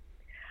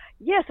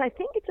 Yes, I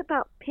think it's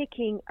about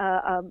picking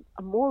a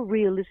more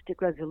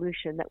realistic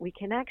resolution that we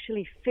can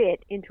actually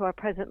fit into our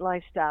present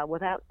lifestyle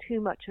without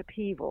too much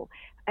upheaval.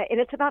 And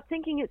it's about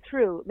thinking it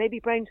through, maybe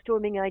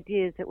brainstorming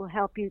ideas that will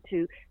help you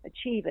to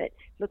achieve it,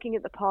 looking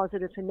at the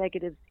positives and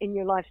negatives in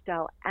your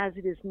lifestyle as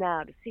it is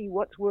now to see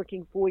what's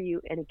working for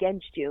you and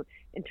against you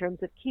in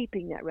terms of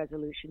keeping that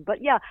resolution.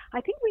 But yeah,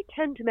 I think we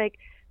tend to make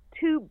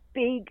too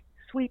big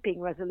sweeping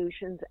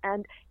resolutions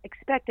and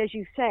expect, as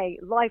you say,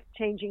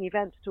 life-changing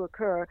events to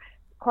occur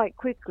quite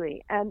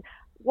quickly. And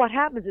what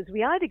happens is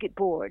we either get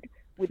bored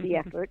with the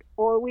effort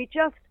or we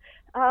just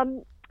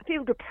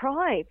feel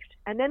deprived,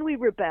 and then we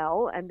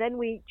rebel, and then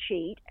we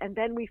cheat, and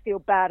then we feel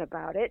bad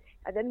about it,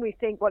 and then we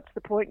think, what's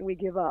the point, and we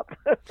give up.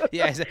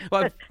 Yes,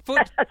 well,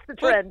 that's the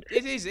trend.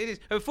 It is.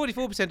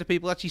 44% of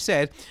people actually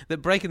said that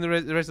breaking the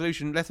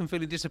resolution left them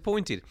feeling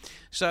disappointed.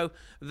 So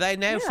they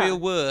now feel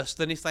worse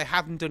than if they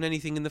hadn't done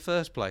anything in the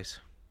first place.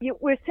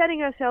 We're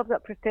setting ourselves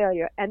up for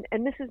failure, and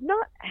this is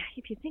not,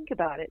 if you think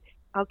about it,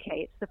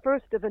 okay, it's the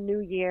first of a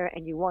new year,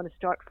 and you want to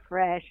start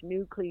fresh,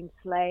 new clean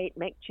slate,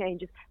 make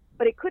changes.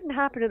 But it couldn't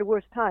happen at a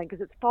worse time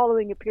because it's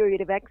following a period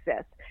of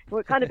excess.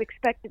 We're kind of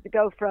expected to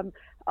go from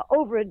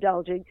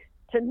overindulging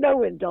to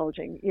no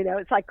indulging.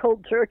 It's like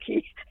cold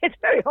turkey. It's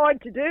very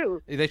hard to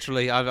do.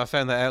 Literally, I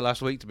found that out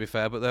last week, to be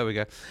fair, but there we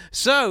go.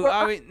 So,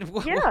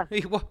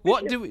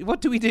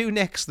 what do we do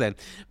next then?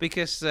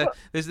 Because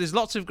there's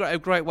lots of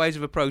great ways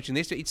of approaching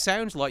this. It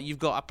sounds like you've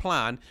got a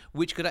plan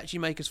which could actually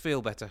make us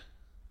feel better.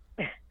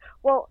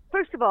 Well,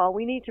 first of all,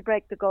 we need to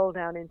break the goal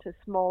down into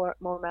smaller,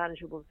 more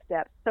manageable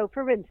steps. So,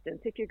 for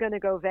instance, if you're going to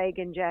go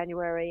vegan in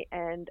January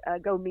and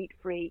go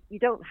meat-free, you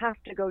don't have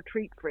to go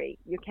treat-free.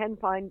 You can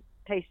find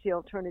tasty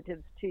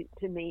alternatives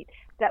to meat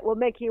that will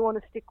make you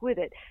want to stick with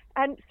it.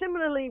 And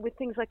similarly with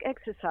things like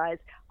exercise,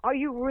 are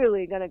you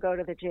really going to go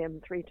to the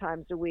gym 3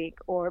 times a week?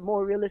 Or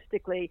more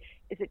realistically,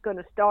 is it going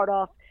to start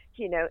off,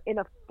 in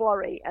a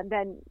flurry and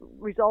then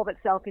resolve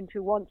itself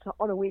into once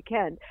on a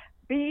weekend?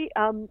 Be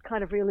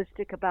kind of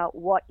realistic about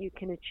what you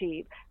can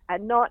achieve,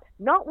 and not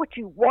what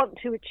you want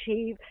to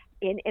achieve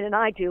in an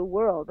ideal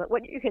world, but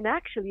what you can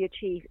actually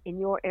achieve in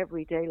your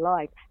everyday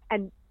life.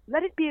 And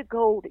let it be a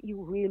goal that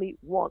you really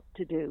want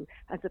to do,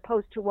 as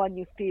opposed to one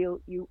you feel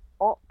you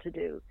ought to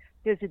do.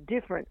 There's a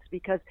difference,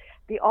 because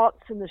the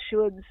oughts and the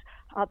shoulds,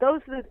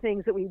 those are the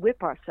things that we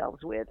whip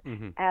ourselves with,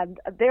 and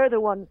they're the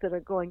ones that are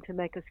going to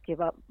make us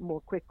give up more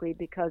quickly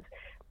because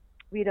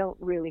we don't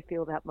really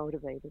feel that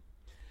motivated.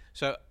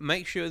 So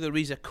make sure there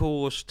is a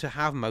cause to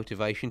have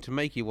motivation to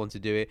make you want to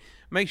do it.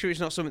 Make sure it's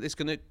not something that's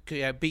going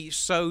to be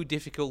so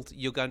difficult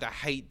you're going to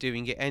hate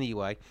doing it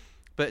anyway.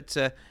 But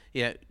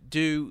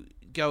do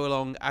go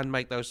along and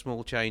make those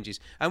small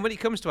changes. And when it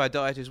comes to our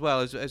diet as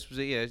well, it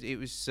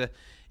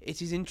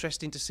is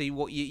interesting to see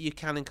what you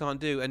can and can't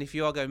do. And if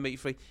you are going meat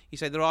free, you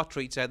say there are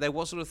treats out there.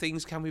 What sort of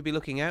things can we be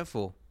looking out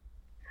for?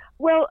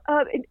 Well,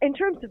 in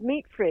terms of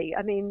meat-free,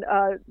 I mean,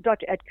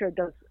 Dr. Edgar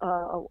does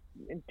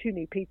 2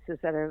 new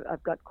pizzas that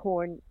I've got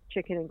corn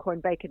chicken and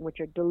corn bacon, which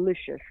are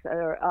delicious.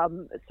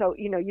 So,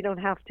 you don't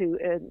have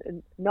to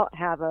not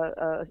have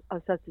a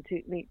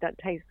substitute meat that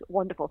tastes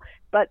wonderful.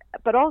 But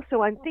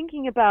also I'm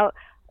thinking about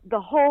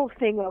the whole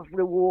thing of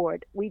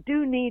reward. We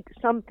do need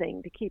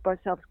something to keep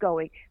ourselves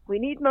going. We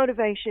need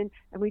motivation,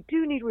 and we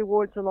do need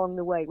rewards along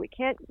the way. We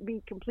can't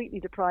be completely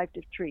deprived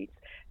of treats,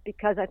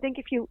 because I think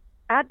if you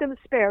add them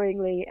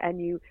sparingly and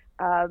you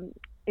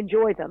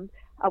enjoy them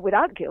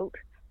without guilt,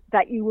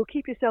 that you will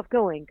keep yourself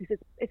going, because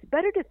it's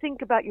better to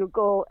think about your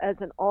goal as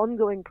an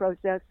ongoing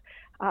process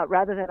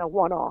rather than a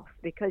one-off,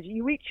 because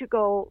you reach your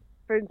goal,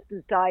 for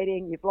instance,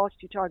 dieting, you've lost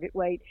your target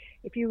weight.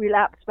 If you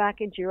relapse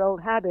back into your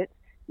old habits,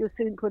 you'll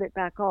soon put it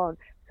back on.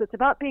 So it's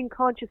about being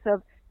conscious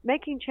of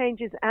making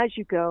changes as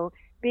you go,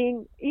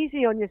 being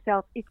easy on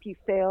yourself if you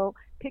fail,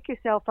 pick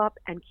yourself up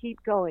and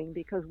keep going,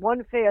 because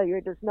one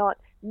failure does not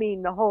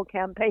mean the whole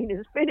campaign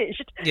is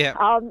finished. Yeah.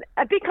 And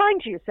be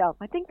kind to yourself.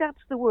 I think that's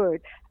the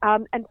word.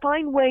 And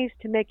find ways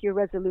to make your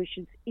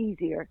resolutions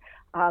easier.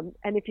 And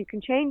if you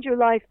can change your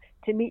life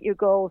to meet your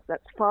goals,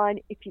 that's fine.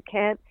 If you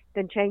can't,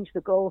 then change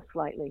the goal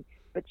slightly.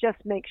 But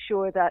just make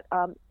sure that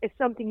it's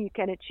something you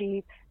can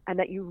achieve and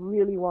that you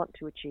really want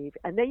to achieve.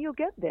 And then you'll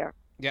get there.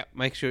 Yeah,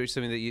 make sure it's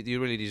something that you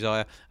really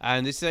desire.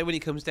 And this when it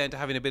comes down to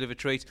having a bit of a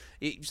treat,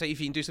 say if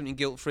you can do something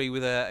guilt-free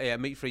with a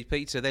meat-free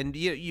pizza, then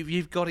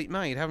you've got it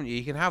made, haven't you?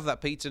 You can have that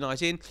pizza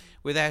night in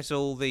without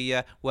all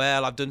the,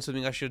 well, I've done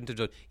something I shouldn't have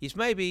done. It's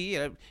maybe,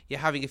 you're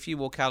having a few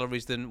more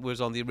calories than was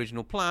on the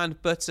original plan,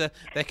 but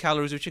they're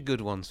calories which are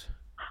good ones.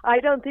 I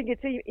don't think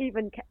it's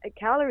even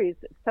calories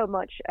so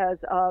much as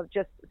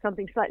just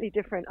something slightly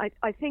different.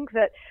 I think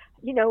that,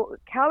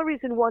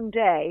 calories in one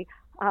day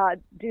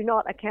do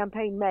not a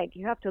campaign make.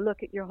 You have to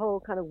look at your whole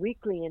kind of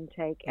weekly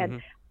intake.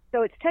 And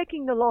so it's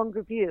taking the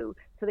longer view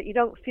so that you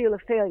don't feel a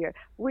failure.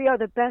 We are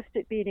the best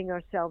at beating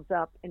ourselves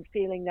up and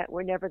feeling that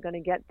we're never going to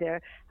get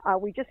there.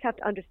 We just have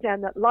to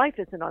understand that life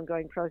is an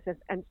ongoing process,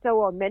 and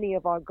so are many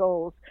of our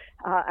goals.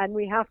 And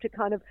we have to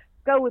kind of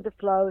go with the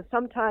flow.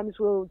 Sometimes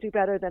we'll do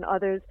better than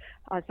others.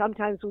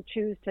 Sometimes we'll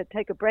choose to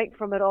take a break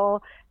from it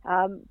all.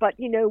 But,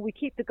 we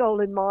keep the goal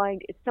in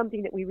mind. It's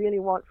something that we really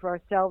want for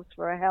ourselves,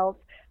 for our health.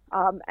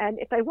 And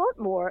if they want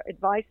more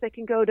advice, they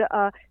can go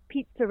to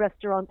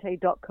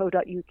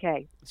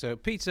pizzarestaurante.co.uk. So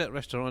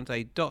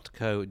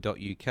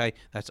pizzarestaurante.co.uk.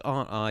 That's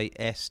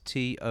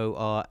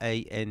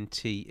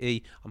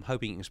RISTORANTE. I'm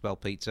hoping you can spell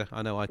pizza.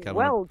 I know I can.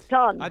 Well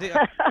done.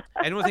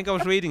 Anyone would think I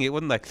was reading it,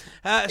 wouldn't they?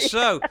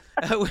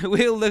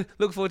 We'll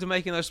look forward to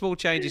making those small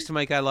changes to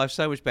make our life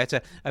so much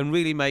better and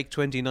really make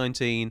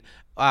 2019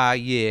 our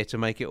year to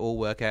make it all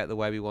work out the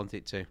way we want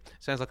it to.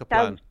 Sounds like a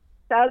plan.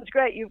 Sounds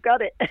great. You've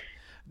got it.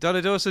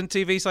 Donna Dawson,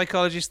 TV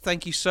psychologist,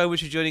 thank you so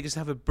much for joining us.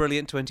 Have a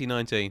brilliant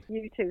 2019.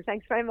 You too.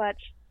 Thanks very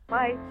much.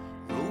 Bye.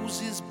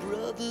 Rose's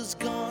brother's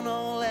gone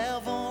all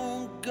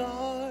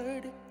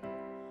avant-garde,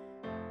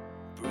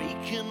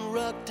 breaking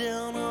rock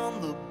down on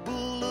the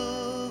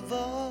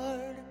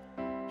boulevard.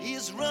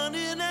 He's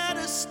running out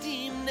of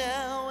steam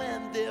now,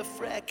 and they're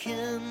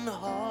fracking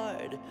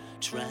hard,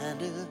 trying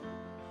to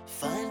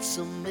find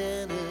some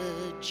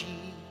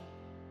energy.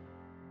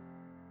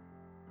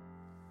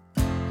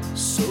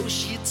 So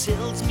she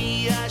tells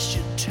me I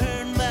should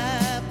turn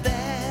my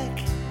back.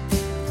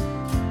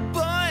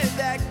 Boy,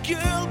 that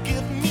girl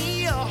give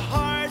me a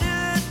heart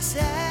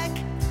attack.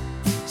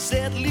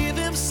 Said leave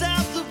him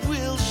south of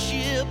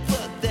Wilshire,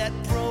 but that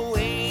bro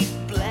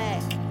ain't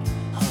black.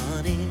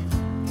 Honey,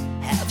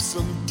 have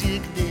some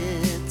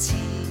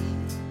dignity.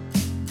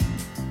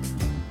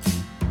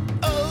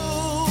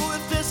 Oh,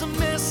 if there's a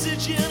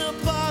message in a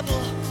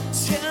bottle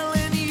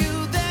telling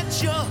you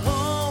that you're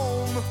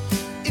home,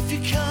 if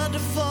you can't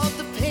afford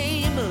the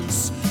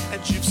payments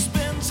and you've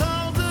spent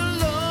all the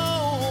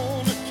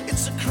loan,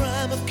 it's a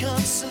crime of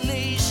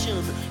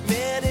consolation,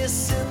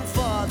 medicine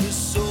for the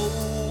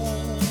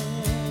soul.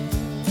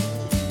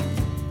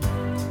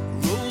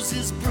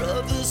 Rose's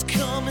brother's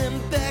coming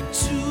back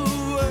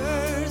to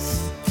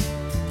earth.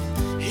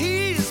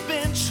 He's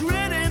been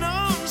treading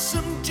on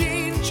some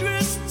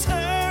dangerous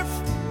turf.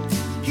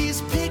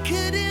 He's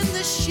picketing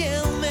the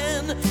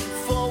shellmen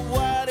for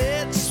what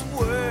it's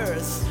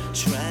worth,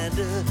 trying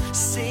to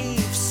save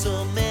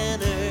some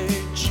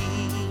energy.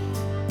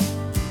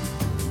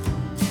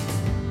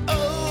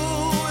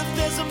 Oh, if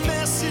there's a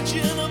message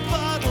in a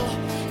bottle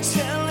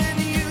telling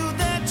you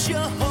that you're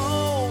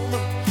home,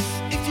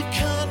 if you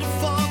can't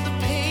afford the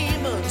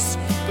payments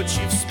but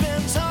you've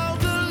spent all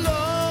the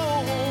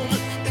loan,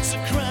 it's a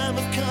crime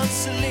of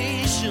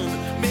consolation,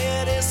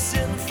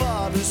 medicine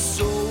for the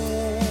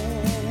soul.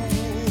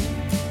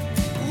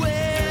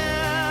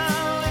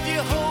 Well, if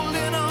you're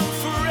holding on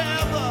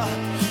forever,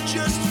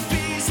 just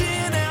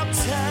phasing out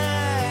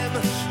time.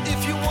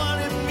 If you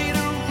wanted me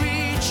to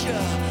reach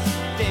you,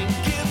 then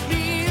give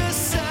me a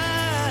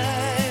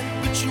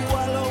sign. But you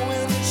wallow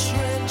in the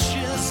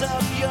trenches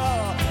of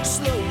your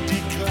slow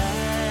decline.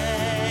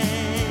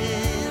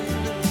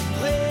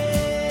 Well,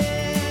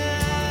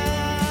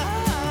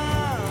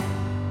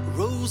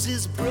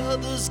 Rose's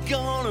brother's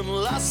gone and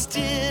lost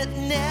it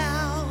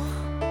now,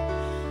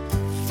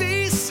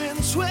 facing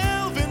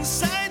 12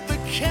 inside the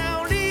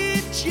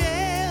county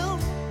jail.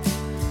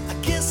 I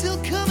guess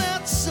he'll come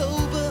out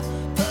sober,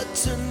 but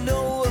to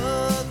no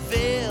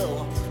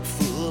avail,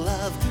 full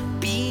of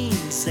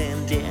beans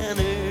and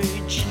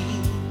energy.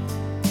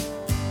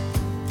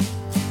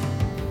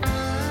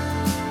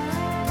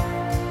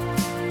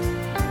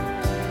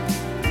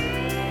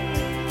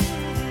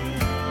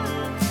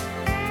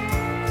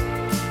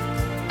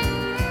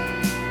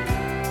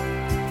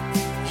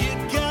 You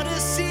gotta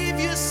save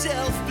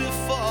yourself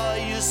before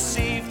you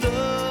save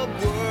the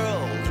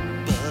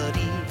world,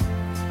 buddy.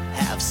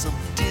 Have some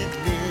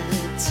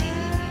dignity.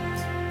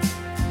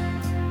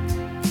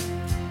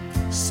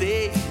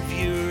 Save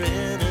your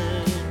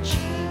energy.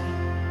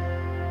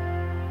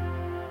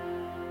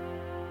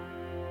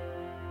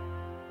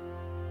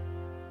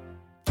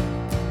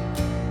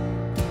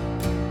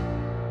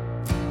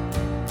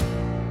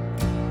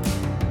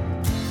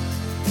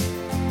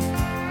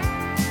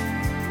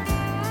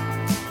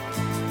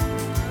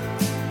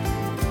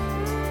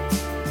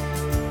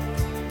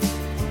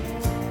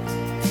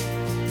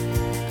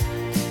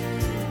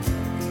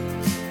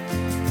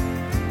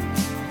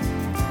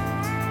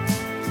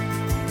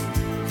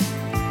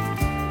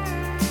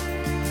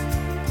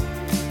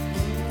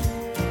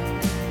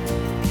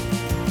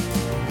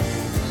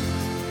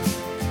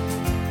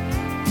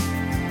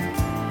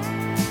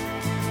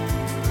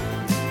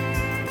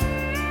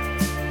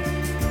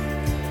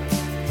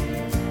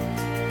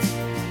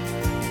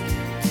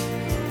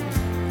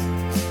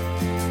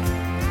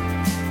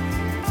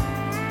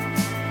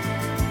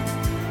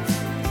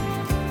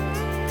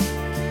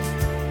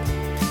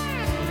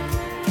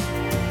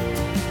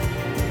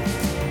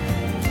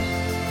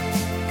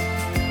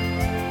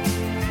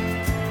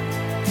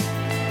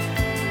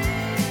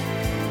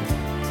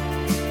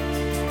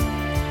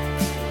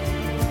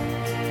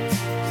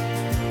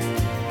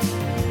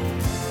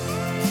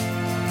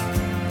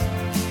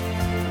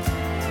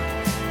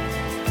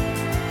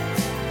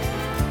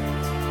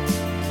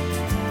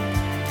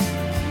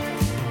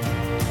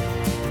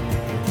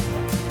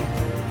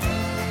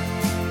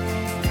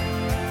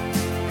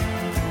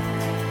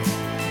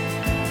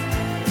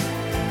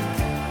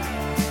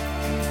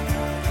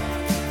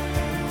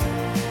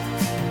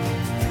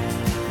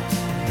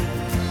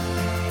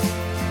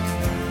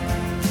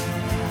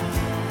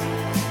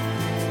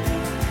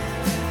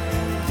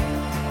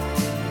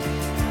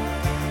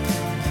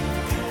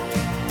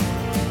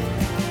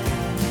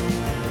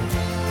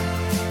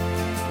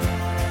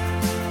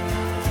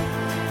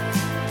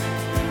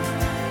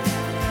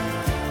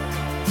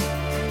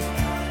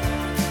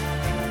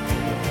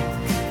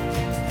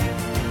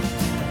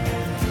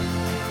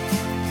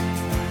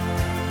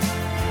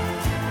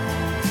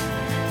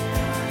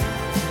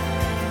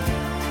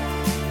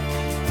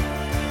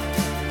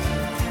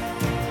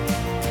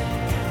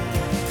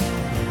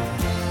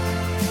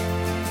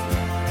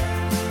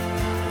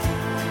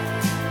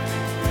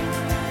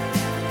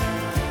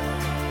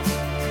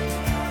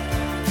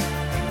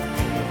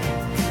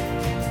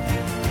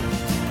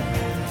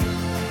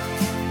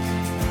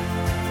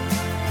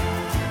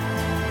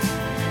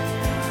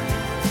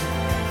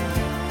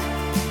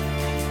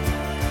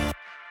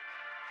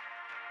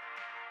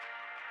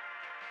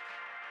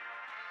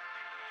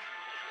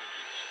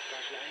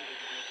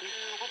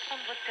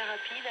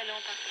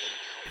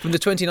 From the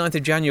 29th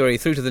of January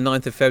through to the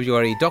 9th of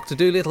February, Doctor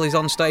Dolittle is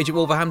on stage at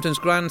Wolverhampton's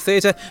Grand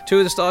Theatre. Two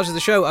of the stars of the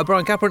show are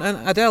Brian Capron and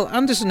Adèle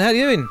Anderson. How are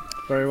you doing?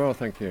 Very well,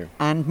 thank you.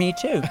 And me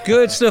too.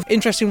 Good stuff.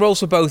 Interesting roles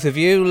for both of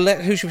you.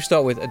 Who should we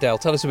start with? Adèle,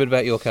 tell us a bit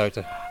about your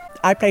character.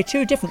 I play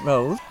two different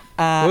roles.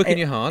 Working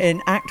your heart.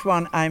 In Act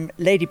 1, I'm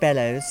Lady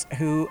Bellows,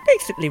 who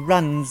basically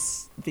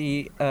runs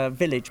the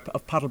village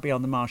of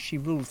Puddleby-on-the-Marsh. She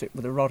rules it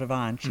with a rod of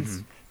iron.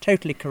 She's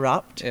totally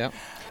corrupt. Yeah.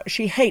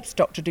 She hates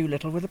Dr.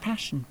 Dolittle with a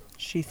passion.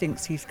 She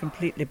thinks he's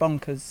completely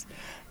bonkers.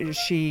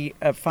 She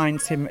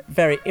finds him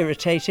very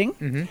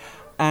irritating.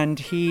 And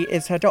he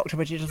is her doctor,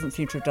 but he doesn't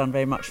seem to have done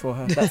very much for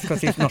her. That's because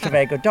he's not a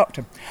very good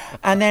doctor.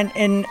 And then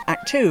in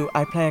Act 2,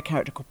 I play a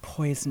character called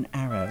Poison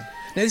Arrow.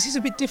 Now, this is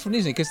a bit different,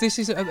 isn't it? Because this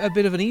is a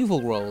bit of an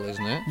evil role,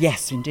 isn't it?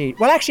 Yes, indeed.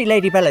 Well, actually,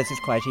 Lady Bellows is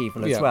quite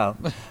evil as well.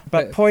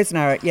 But Poison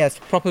Arrow, yes.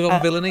 Proper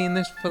on villainy in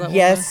this for that one?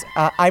 Yes,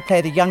 I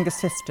play the younger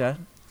sister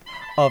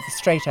of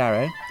Straight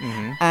Arrow.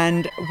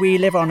 And we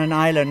live on an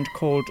island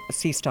called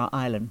Sea Star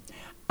Island.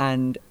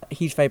 And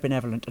he's very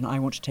benevolent, and I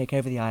want to take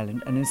over the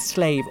island and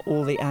enslave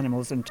all the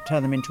animals and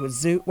turn them into a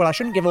zoo. Well, I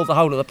shouldn't give all the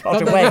whole of the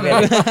plot away,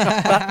 really.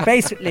 But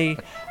basically,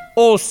 I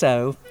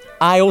also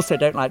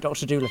don't like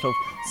Dr. Dolittle.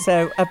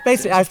 So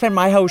basically, I spend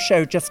my whole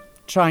show just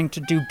trying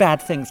to do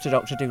bad things to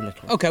Dr.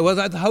 Dolittle. OK,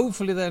 well,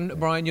 hopefully then,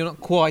 Brian, you're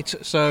not quite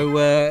so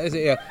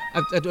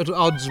at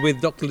odds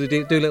with Dr.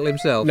 Dolittle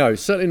himself. No,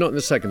 certainly not in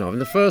the second half. In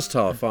the first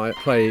half, I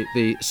play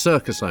the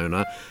circus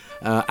owner,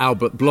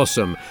 Albert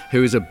Blossom,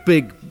 who is a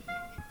big,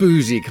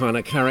 boozy kind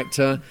of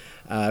character,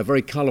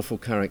 very colourful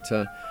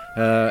character,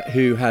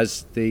 who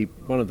has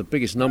one of the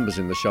biggest numbers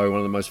in the show, one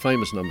of the most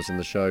famous numbers in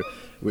the show,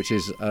 which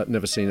is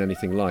Never Seen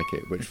Anything Like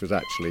It, which was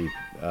actually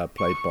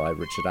played by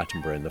Richard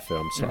Attenborough in the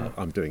film, so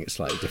I'm doing it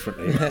slightly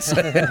differently.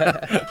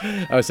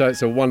 So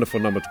it's a wonderful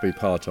number to be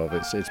part of.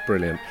 It's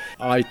brilliant.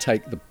 I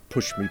take the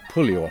push me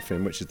pull you off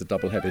him, which is the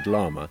double-headed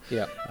llama.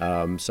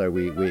 So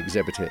we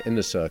exhibit it in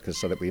the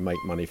circus so that we make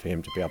money for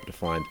him to be able to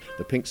find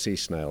the pink sea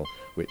snail,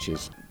 which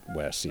is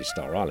where Sea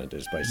Star Island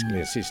is, basically.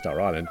 And Sea Star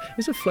Island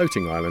is a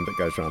floating island that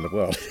goes around the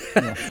world.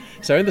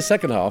 So in the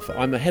second half,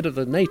 I'm the head of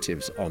the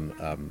natives on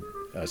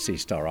Sea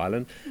Star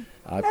Island.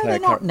 They're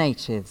not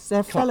natives.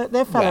 They're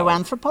fellow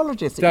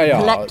anthropologists that you've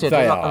collected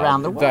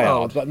around the world. They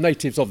are, but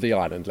natives of the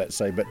island, let's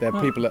say, but they're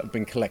people that have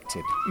been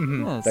collected.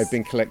 Yes. They've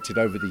been collected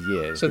over the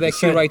years. So they're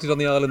curated on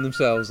the island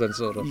themselves, then,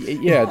 sort of.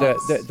 Yeah,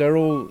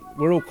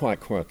 we're all quite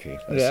quirky,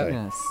 let's say.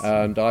 Yes.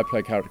 And I play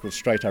a character called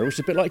Straight Arrow, which is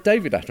a bit like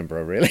David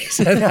Attenborough, really.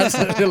 So that's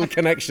a little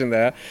connection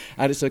there.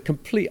 And it's a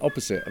complete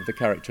opposite of the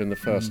character in the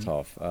first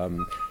half.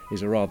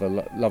 He's a rather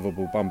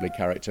lovable, bumbly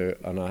character,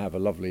 and I have a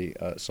lovely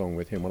song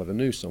with him, one of the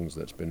new songs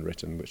that's been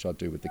written, which I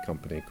do with the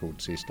company called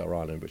Sea Star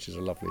Island, which is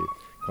a lovely,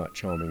 quite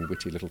charming,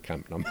 witty little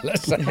camp number,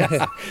 let's say.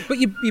 But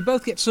you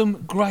both get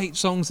some great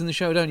songs in the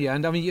show, don't you?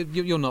 And I mean,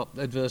 you're not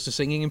adverse to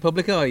singing in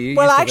public, are you?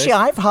 Well, actually,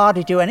 I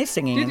hardly do any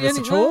singing in this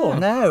at all. Oh.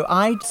 No,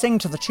 I'd sing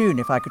to the tune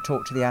if I could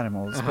talk to the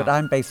animals, but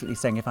I'm basically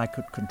saying if I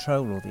could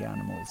control all the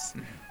animals.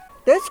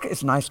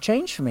 It's a nice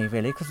change for me,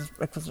 really,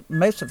 because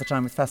most of the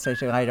time with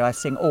Fascinating Ida, I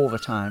sing all the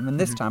time, and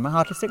this time I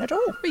hardly sing at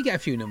all. But you get a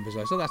few numbers,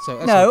 though, so that's no,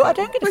 okay. I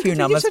don't get a few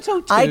numbers.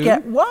 I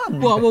get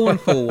one. Well, 1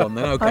 for 1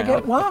 then, OK. I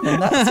get one,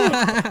 and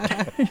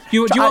that's it. Do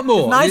you want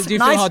more? Nice, do you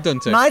feel hard done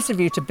to? Nice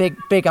of you to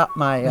big up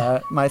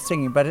my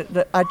singing,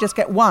 but I just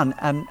get one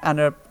and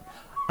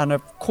a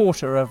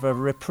quarter of a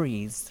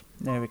reprise.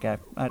 There we go.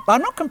 I'm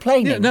not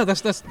complaining. Yeah, no,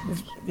 that's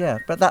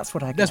but that's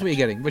what I get. That's what you're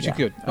getting, which is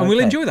good. And okay. we'll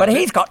enjoy that. But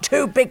he's got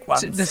two big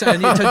ones. So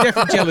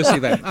definitely jealousy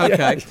then.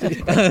 OK.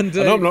 And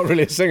I'm not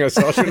really a singer,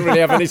 so I shouldn't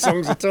really have any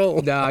songs at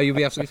all. No, you'll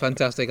be absolutely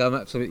fantastic. I'm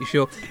absolutely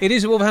sure. It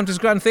is at Wolverhampton's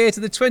Grand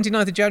Theatre, the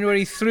 29th of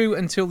January through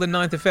until the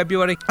 9th of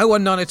February.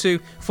 01902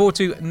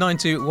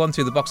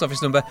 429212, the box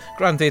office number,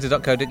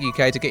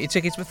 grandtheatre.co.uk to get your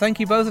tickets. But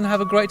thank you both and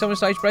have a great time on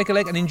stage. Break a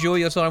leg and enjoy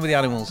your time with the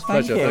animals.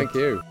 Pleasure, thank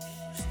you.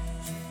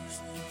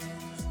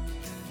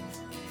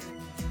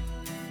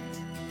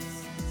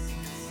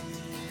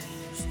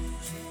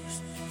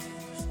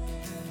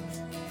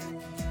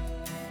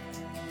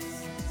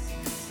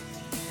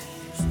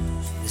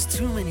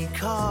 Too many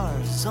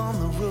cars on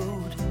the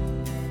road.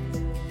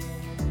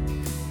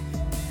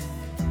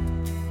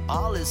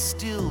 All is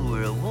still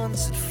where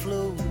once it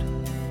flowed.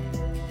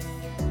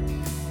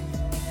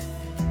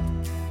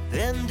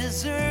 Then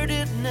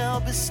deserted, now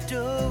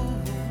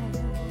bestowed.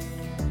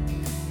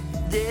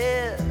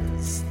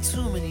 There's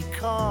too many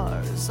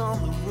cars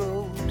on the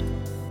road.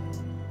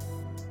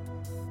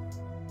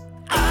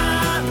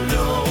 I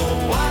know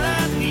what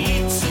I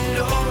need to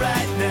know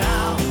right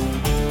now.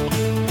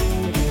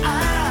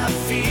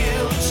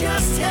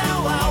 Just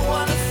how I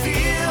wanna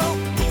feel.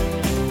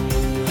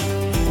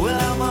 Well,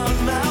 I'm on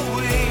my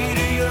way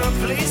to your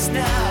place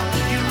now.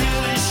 You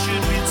really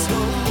should be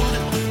told,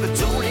 but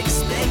don't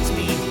expect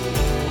me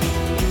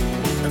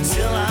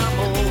until I'm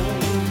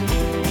old.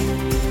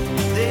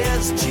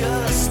 There's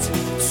just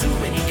too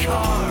many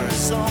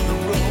cars on the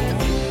road.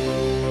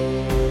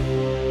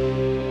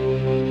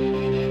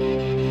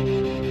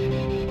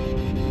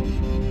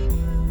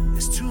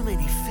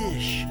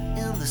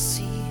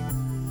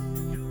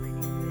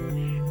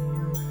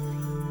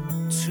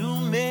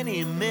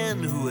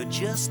 men who are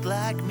just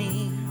like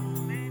me.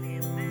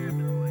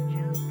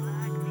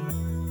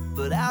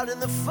 But out in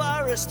the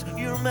forest,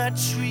 you're my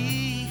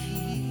tree.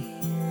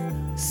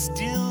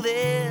 Still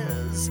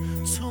there's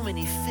too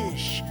many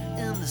fish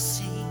in the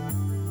sea.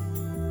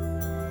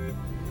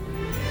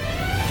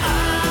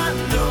 I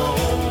know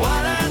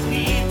what I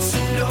need to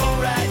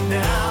know right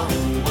now.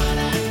 What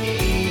I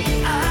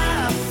need.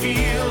 I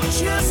feel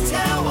just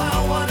how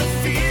I want to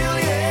feel,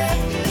 yeah.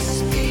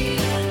 This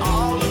feeling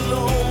all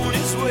alone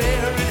is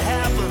where it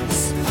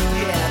happens.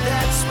 Yeah,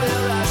 that's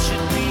where I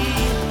should be.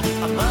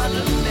 I'm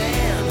under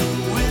man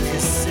with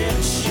his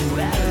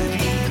sensuality.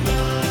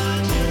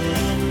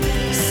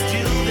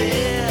 Still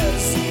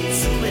there's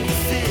too many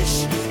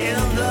fish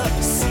in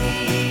the sea.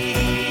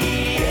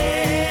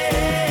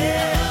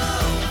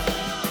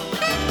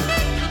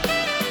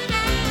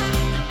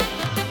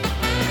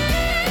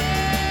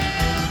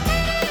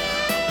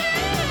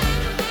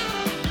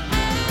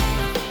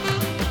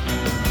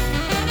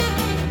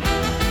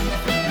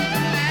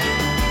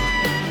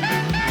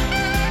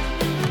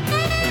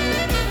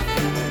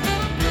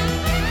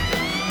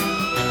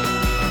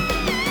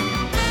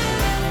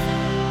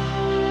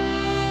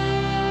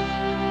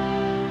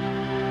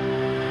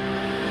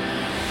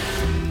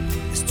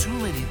 There's too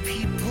many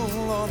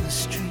people on the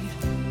street.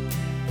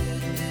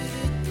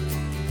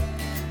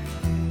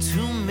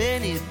 Too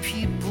many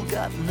people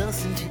got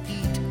nothing to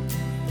eat.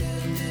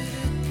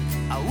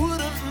 I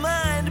wouldn't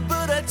mind,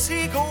 but I'd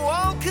take a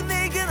walk and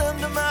they get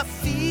under my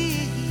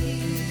feet.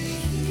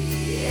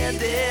 Yeah,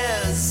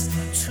 there's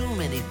too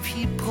many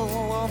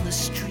people on the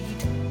street.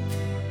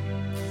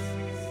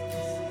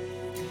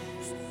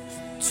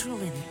 Too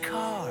many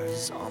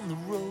cars on the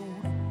road.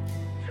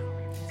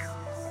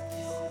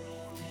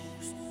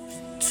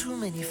 Too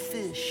many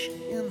fish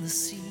in the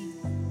sea.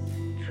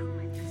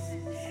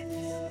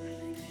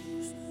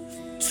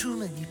 Too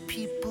many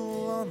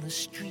people on the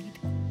street.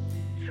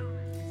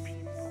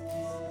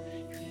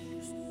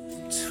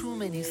 Too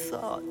many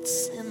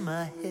thoughts in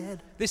my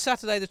head. This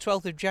Saturday, the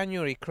 12th of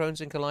January,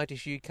 Crohn's and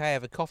Colitis UK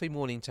have a coffee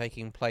morning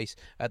taking place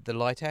at the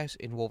Lighthouse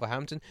in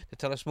Wolverhampton. To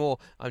tell us more,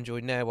 I'm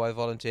joined now by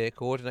volunteer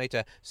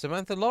coordinator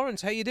Samantha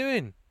Lawrence. How are you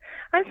doing?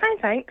 I'm fine,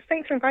 thanks.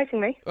 Thanks for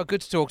inviting me. Well,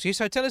 good to talk to you.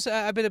 So tell us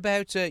a bit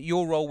about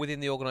your role within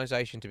the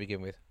organisation to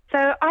begin with. So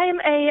I am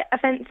a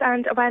events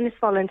and awareness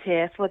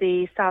volunteer for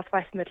the South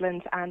West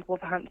Midlands and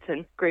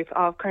Wolverhampton group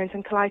of Crohn's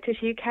and Colitis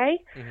UK.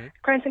 Mm-hmm.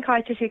 Crohn's and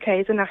Colitis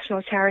UK is a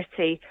national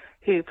charity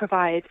who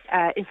provides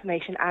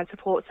information and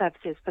support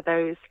services for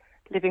those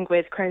living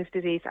with Crohn's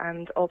disease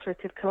and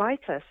ulcerative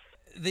colitis.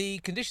 The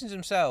conditions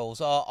themselves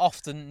are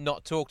often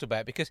not talked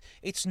about because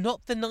it's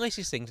not the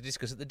nicest thing to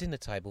discuss at the dinner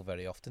table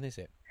very often, is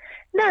it?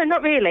 No,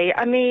 not really.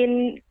 I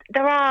mean,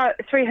 there are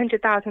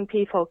 300,000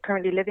 people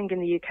currently living in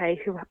the UK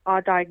who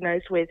are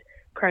diagnosed with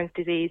Crohn's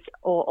disease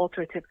or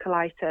ulcerative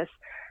colitis.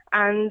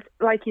 And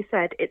like you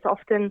said, it's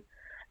often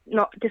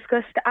not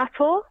discussed at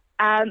all.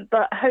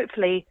 But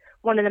hopefully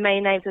one of the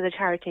main aims of the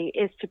charity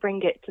is to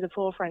bring it to the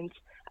forefront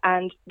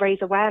and raise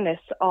awareness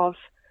of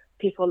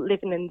people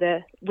living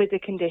with the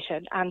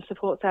condition and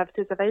support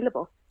services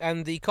available.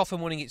 And the coffee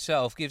morning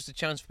itself gives the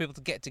chance for people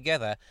to get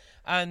together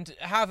and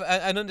have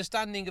an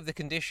understanding of the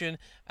condition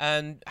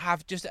and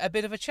have just a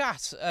bit of a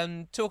chat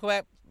and talk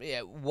about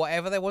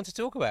whatever they want to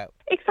talk about.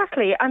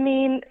 Exactly. I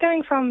mean,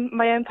 going from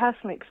my own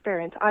personal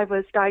experience, I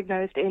was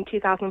diagnosed in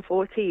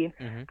 2014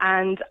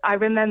 and I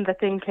remember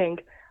thinking,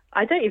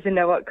 I don't even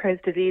know what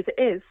Crohn's disease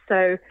is.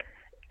 So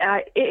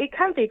it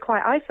can be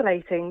quite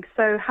isolating.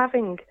 So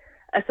having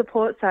a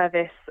support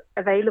service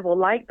available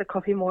like the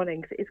coffee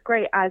mornings is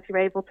great, as you're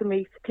able to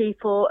meet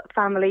people,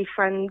 family,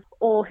 friends,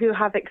 or who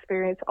have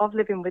experience of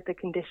living with the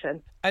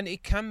condition. And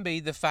it can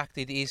be the fact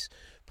it is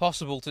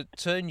possible to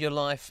turn your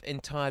life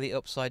entirely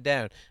upside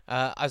down.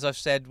 As I've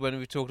said when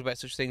we've talked about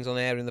such things on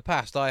air in the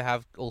past, I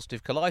have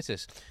ulcerative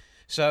colitis.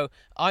 So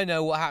I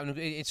know what happened.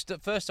 It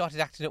first started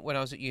acting up when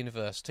I was at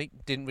university.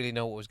 Didn't really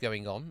know what was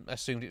going on.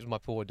 Assumed it was my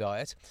poor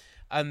diet.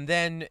 And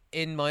then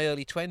in my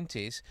early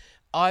 20s,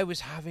 I was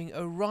having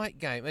a right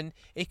game, and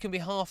it can be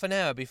half an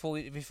hour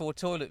before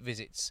toilet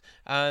visits,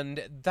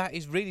 and that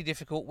is really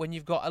difficult when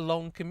you've got a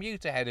long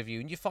commute ahead of you,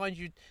 and you find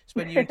you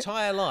spend your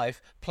entire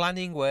life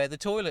planning where the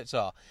toilets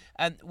are.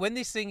 And when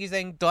this thing is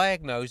then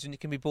diagnosed and it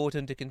can be brought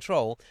under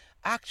control,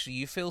 actually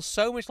you feel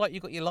so much like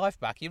you've got your life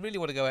back. You really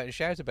want to go out and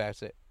shout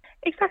about it.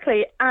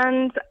 Exactly,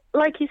 and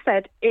like you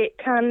said, it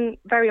can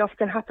very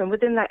often happen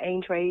within that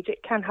age range.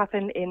 It can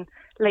happen in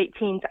late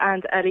teens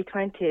and early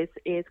 20s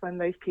is when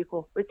most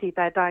people receive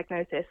their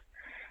diagnosis.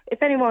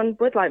 If anyone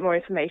would like more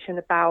information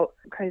about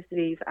Crohn's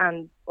disease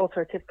and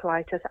ulcerative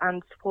colitis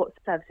and support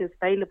services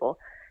available,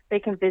 they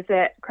can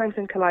visit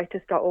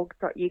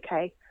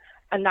crohnsandcolitis.org.uk,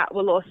 and that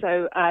will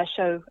also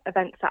show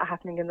events that are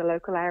happening in the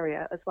local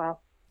area as well.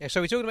 Yeah, so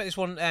we're talking about this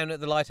one down at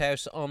the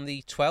Lighthouse on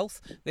the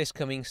 12th, this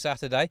coming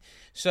Saturday.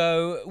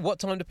 So what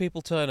time do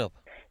people turn up?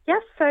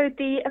 Yes, so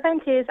the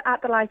event is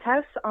at the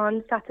Lighthouse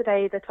on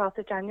Saturday the 12th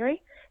of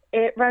January.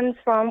 It runs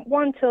from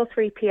 1 till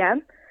 3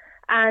 p.m.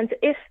 And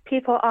if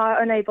people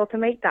are unable to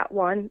make that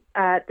one,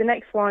 the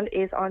next one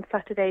is on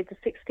Saturday the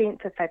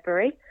 16th of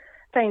February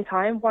same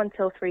time, 1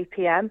 till 3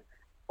 p.m,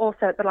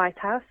 also at the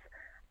Lighthouse.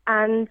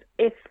 And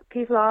if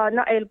people are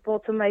not able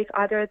to make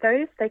either of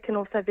those, they can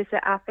also visit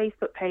our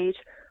Facebook page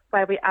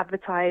where we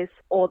advertise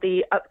all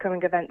the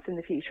upcoming events in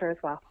the future as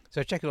well.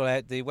 So check it all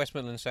out. The West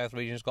Midlands South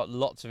region has got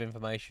lots of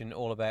information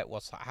all about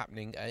what's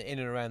happening in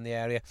and around the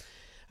area.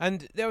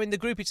 And in the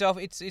group itself,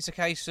 it's a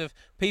case of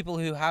people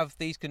who have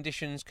these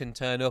conditions can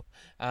turn up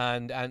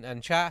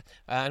and chat,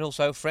 and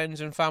also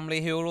friends and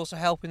family who are also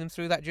helping them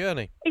through that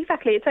journey.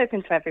 Exactly, it's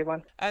open to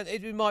everyone. And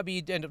it might be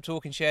you end up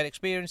talking shared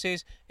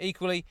experiences.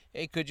 Equally,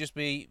 it could just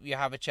be you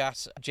have a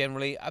chat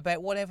generally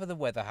about whatever the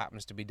weather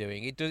happens to be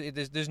doing.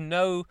 There's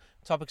no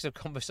topics of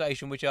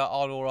conversation which are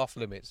on or off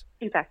limits.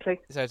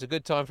 Exactly. So it's a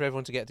good time for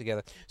everyone to get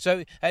together.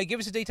 So give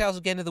us the details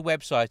again of the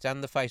website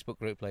and the Facebook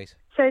group, please.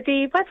 So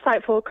the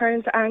website for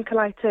Crohn's and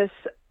Colitis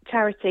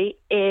charity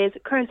is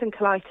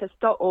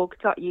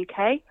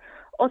crohnsandcolitis.org.uk.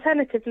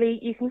 Alternatively,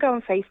 you can go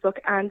on Facebook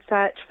and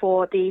search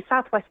for the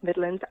South West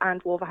Midlands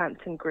and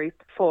Wolverhampton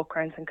group for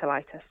Crohn's and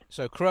Colitis.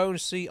 So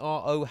Crohn's,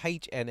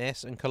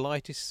 Crohns, and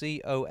Colitis,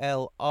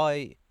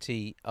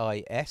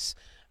 Colitis.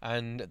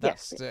 And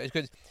that's it's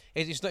good.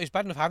 It's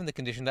bad enough having the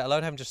condition, let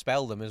alone having to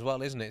spell them as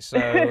well, isn't it? So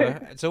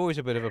it's always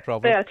a bit of a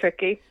problem. They are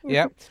tricky.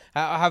 Yeah.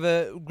 I have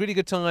a really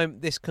good time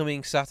this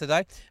coming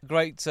Saturday.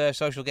 Great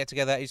social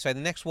get-together. You say the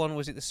next one,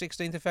 was it the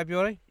 16th of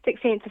February?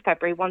 16th of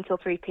February, 1 till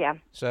 3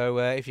 p.m. So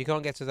if you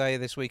can't get today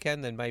this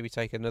weekend, then maybe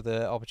take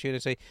another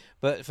opportunity.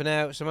 But for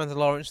now, Samantha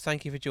Lawrence,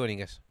 thank you for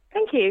joining us.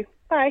 Thank you.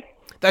 Bye.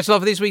 That's all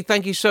for this week.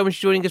 Thank you so much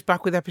for joining us.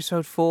 Back with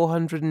episode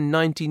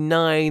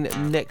 499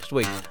 next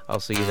week.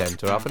 I'll see you then.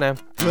 Ta-ra for now.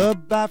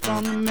 Goodbye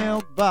from the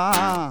milk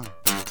bar.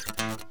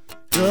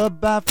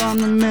 Goodbye from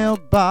the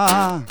milk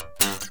bar.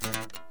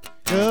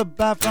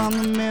 Goodbye from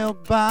the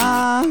milk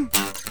bar.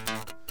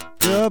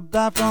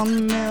 Goodbye from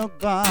the milk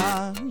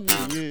bar.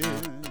 Yeah.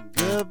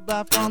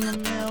 Goodbye from the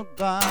milk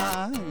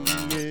bar.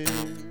 Yeah.